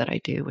work that I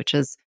do, which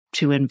is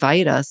to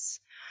invite us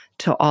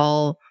to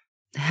all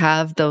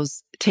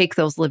take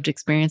those lived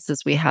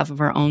experiences we have of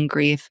our own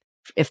grief.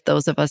 If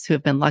those of us who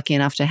have been lucky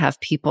enough to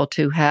have people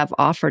to have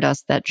offered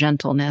us that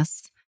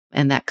gentleness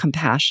and that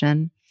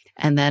compassion,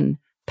 and then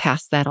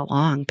pass that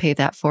along, pay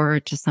that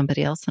forward to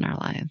somebody else in our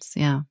lives.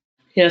 Yeah.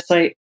 Yes,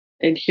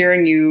 in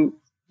hearing you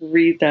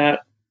read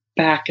that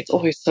back, it's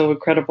always so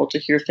incredible to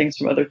hear things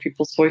from other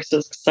people's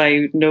voices, because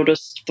I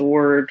noticed the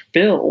word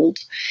build,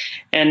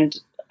 and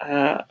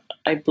I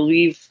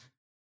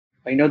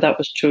know that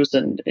was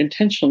chosen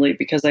intentionally,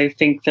 because I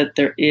think that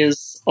there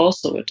is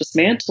also a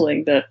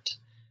dismantling that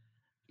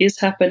is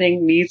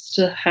happening, needs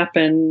to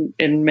happen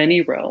in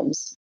many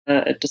realms,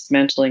 a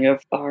dismantling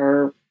of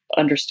our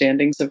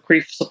understandings of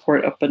grief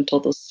support up until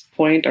this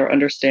point, our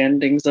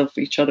understandings of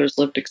each other's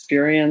lived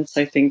experience.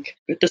 I think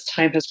that this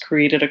time has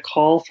created a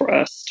call for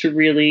us to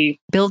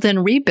really build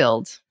and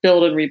rebuild.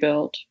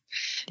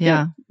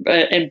 Yeah.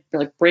 And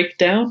like break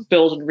down,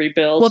 build and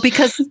rebuild. Well,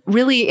 because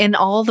really in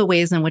all the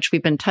ways in which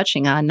we've been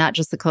touching on, not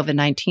just the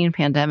COVID-19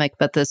 pandemic,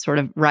 but the sort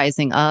of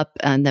rising up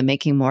and the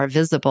making more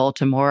visible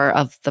to more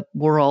of the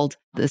world,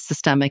 the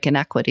systemic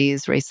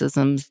inequities,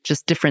 racisms,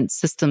 just different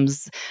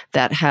systems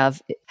that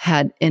have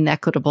had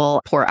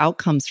inequitable, poor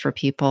outcomes for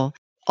people.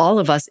 All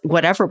of us,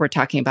 whatever we're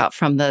talking about,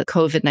 from the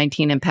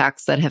COVID-19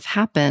 impacts that have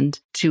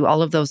happened to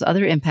all of those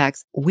other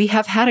impacts, we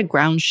have had a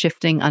ground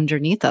shifting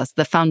underneath us.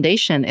 The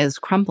foundation is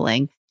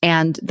crumbling.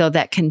 And though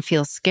that can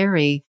feel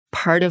scary,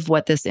 part of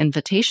what this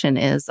invitation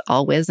is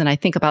always, and I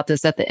think about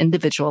this at the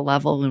individual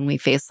level when we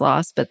face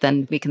loss, but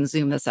then we can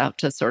zoom this out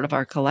to sort of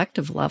our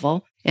collective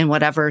level in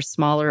whatever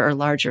smaller or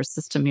larger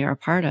system you're a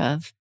part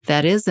of,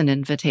 that is an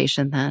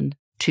invitation then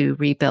to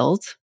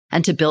rebuild.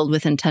 And to build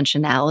with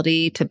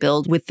intentionality, to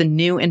build with the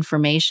new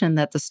information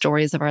that the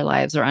stories of our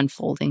lives are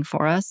unfolding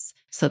for us,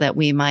 so that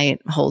we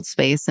might hold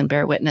space and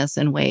bear witness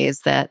in ways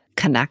that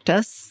connect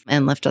us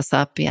and lift us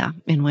up,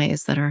 in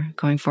ways that are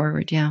going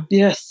forward,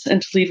 Yes,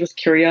 and to lead with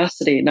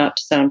curiosity, not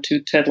to sound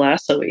too Ted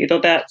Lasso-y, though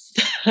that's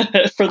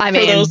for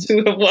those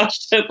who have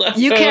watched Ted Lasso.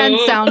 You can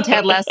sound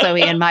Ted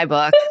Lasso-y in my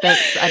book.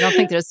 I don't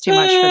think there's too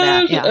much for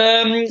that,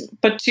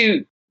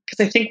 because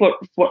I think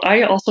what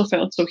I also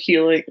found so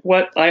healing,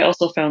 what I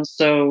also found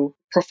so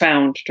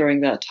profound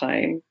during that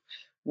time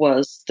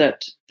was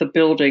that the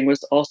building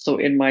was also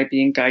in my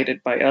being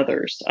guided by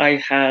others. I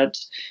had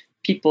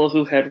people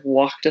who had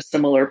walked a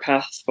similar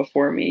path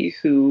before me,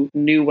 who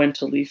knew when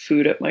to leave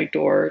food at my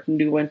door,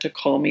 knew when to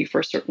call me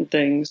for certain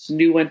things,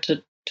 knew when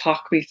to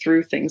talk me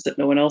through things that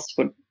no one else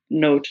would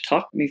know to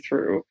talk me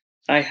through.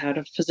 I had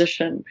a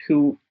physician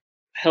who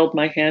held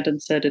my hand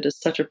and said, "It is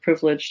such a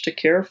privilege to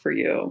care for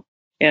you."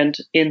 And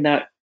in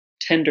that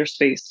tender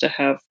space, to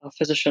have a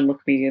physician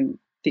look me in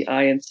the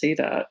eye and say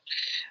that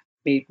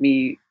made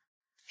me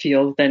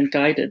feel then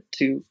guided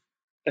to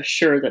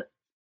assure that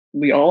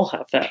we all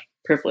have that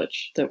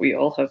privilege, that we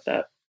all have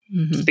that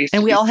space.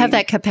 And we all have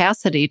that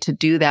capacity to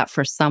do that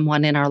for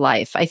someone in our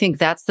life. I think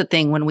that's the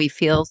thing when we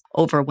feel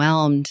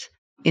overwhelmed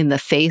in the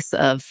face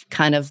of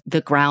kind of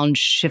the ground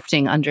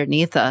shifting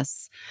underneath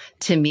us.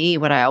 To me,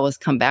 what I always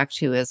come back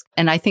to is,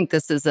 and I think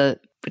this is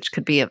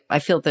I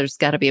feel there's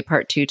got to be a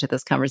part 2 to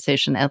this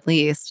conversation at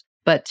least.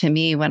 But to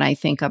me, when I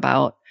think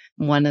about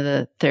one of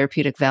the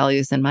therapeutic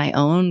values in my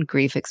own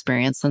grief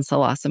experience since the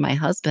loss of my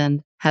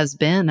husband has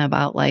been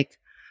about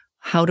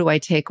how do I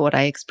take what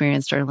I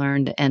experienced or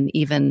learned and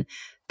even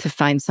to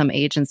find some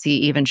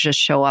agency, even just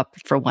show up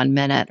for 1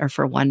 minute or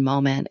for one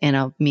moment in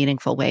a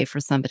meaningful way for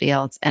somebody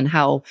else, and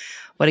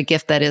what a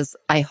gift that is,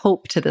 I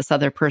hope, to this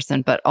other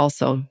person, but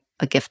also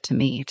a gift to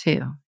me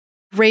too.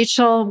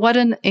 Rachel, what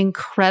an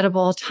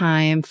incredible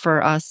time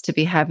for us to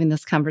be having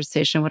this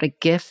conversation. What a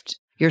gift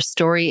your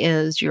story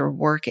is, your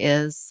work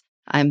is.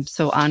 I'm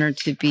so honored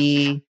to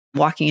be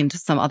walking into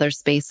some other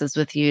spaces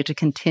with you to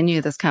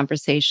continue this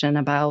conversation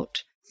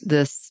about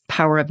this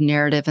power of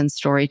narrative and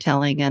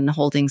storytelling and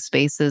holding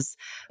spaces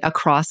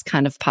across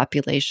kind of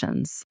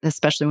populations,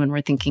 especially when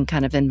we're thinking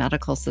kind of in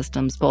medical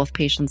systems, both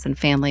patients and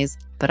families,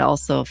 but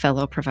also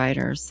fellow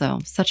providers. So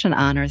such an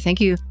honor.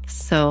 Thank you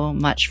so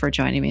much for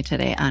joining me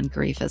today on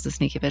Grief is a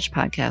Sneaky Bitch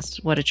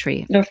podcast. What a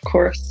treat. Of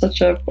course.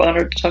 Such an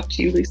honor to talk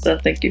to you, Lisa.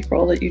 Thank you for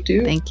all that you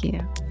do. Thank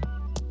you.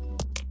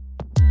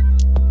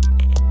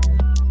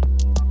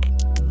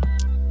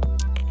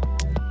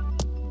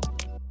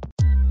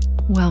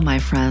 Well, my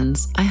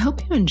friends, I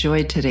hope you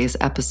enjoyed today's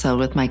episode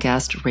with my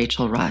guest,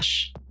 Rachel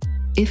Rush.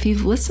 If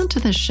you've listened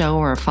to the show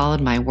or followed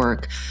my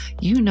work,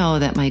 you know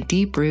that my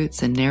deep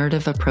roots and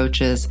narrative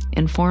approaches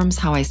informs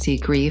how I see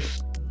grief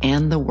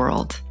and the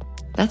world.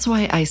 That's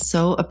why I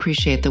so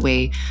appreciate the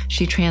way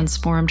she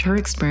transformed her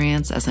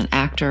experience as an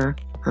actor,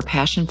 her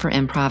passion for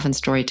improv and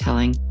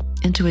storytelling,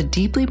 into a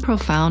deeply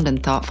profound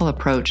and thoughtful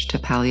approach to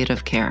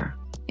palliative care.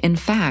 In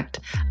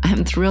fact,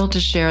 I'm thrilled to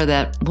share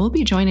that we'll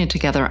be joining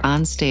together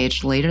on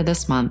stage later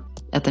this month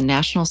at the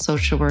National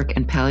Social Work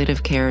and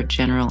Palliative Care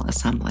General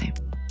Assembly.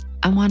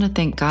 I want to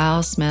thank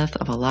Giles Smith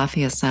of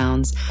Alafia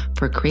Sounds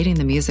for creating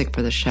the music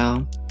for the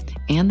show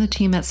and the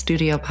team at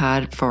Studio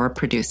Pod for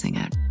producing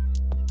it.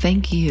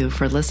 Thank you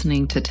for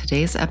listening to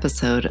today's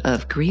episode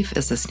of Grief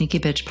is a Sneaky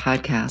Bitch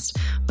podcast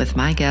with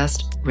my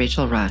guest,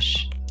 Rachel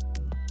Rush.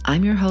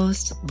 I'm your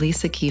host,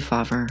 Lisa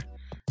Kefauver.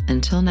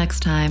 Until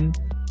next time,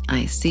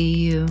 I see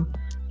you,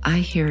 I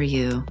hear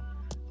you,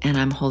 and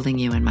I'm holding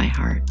you in my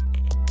heart.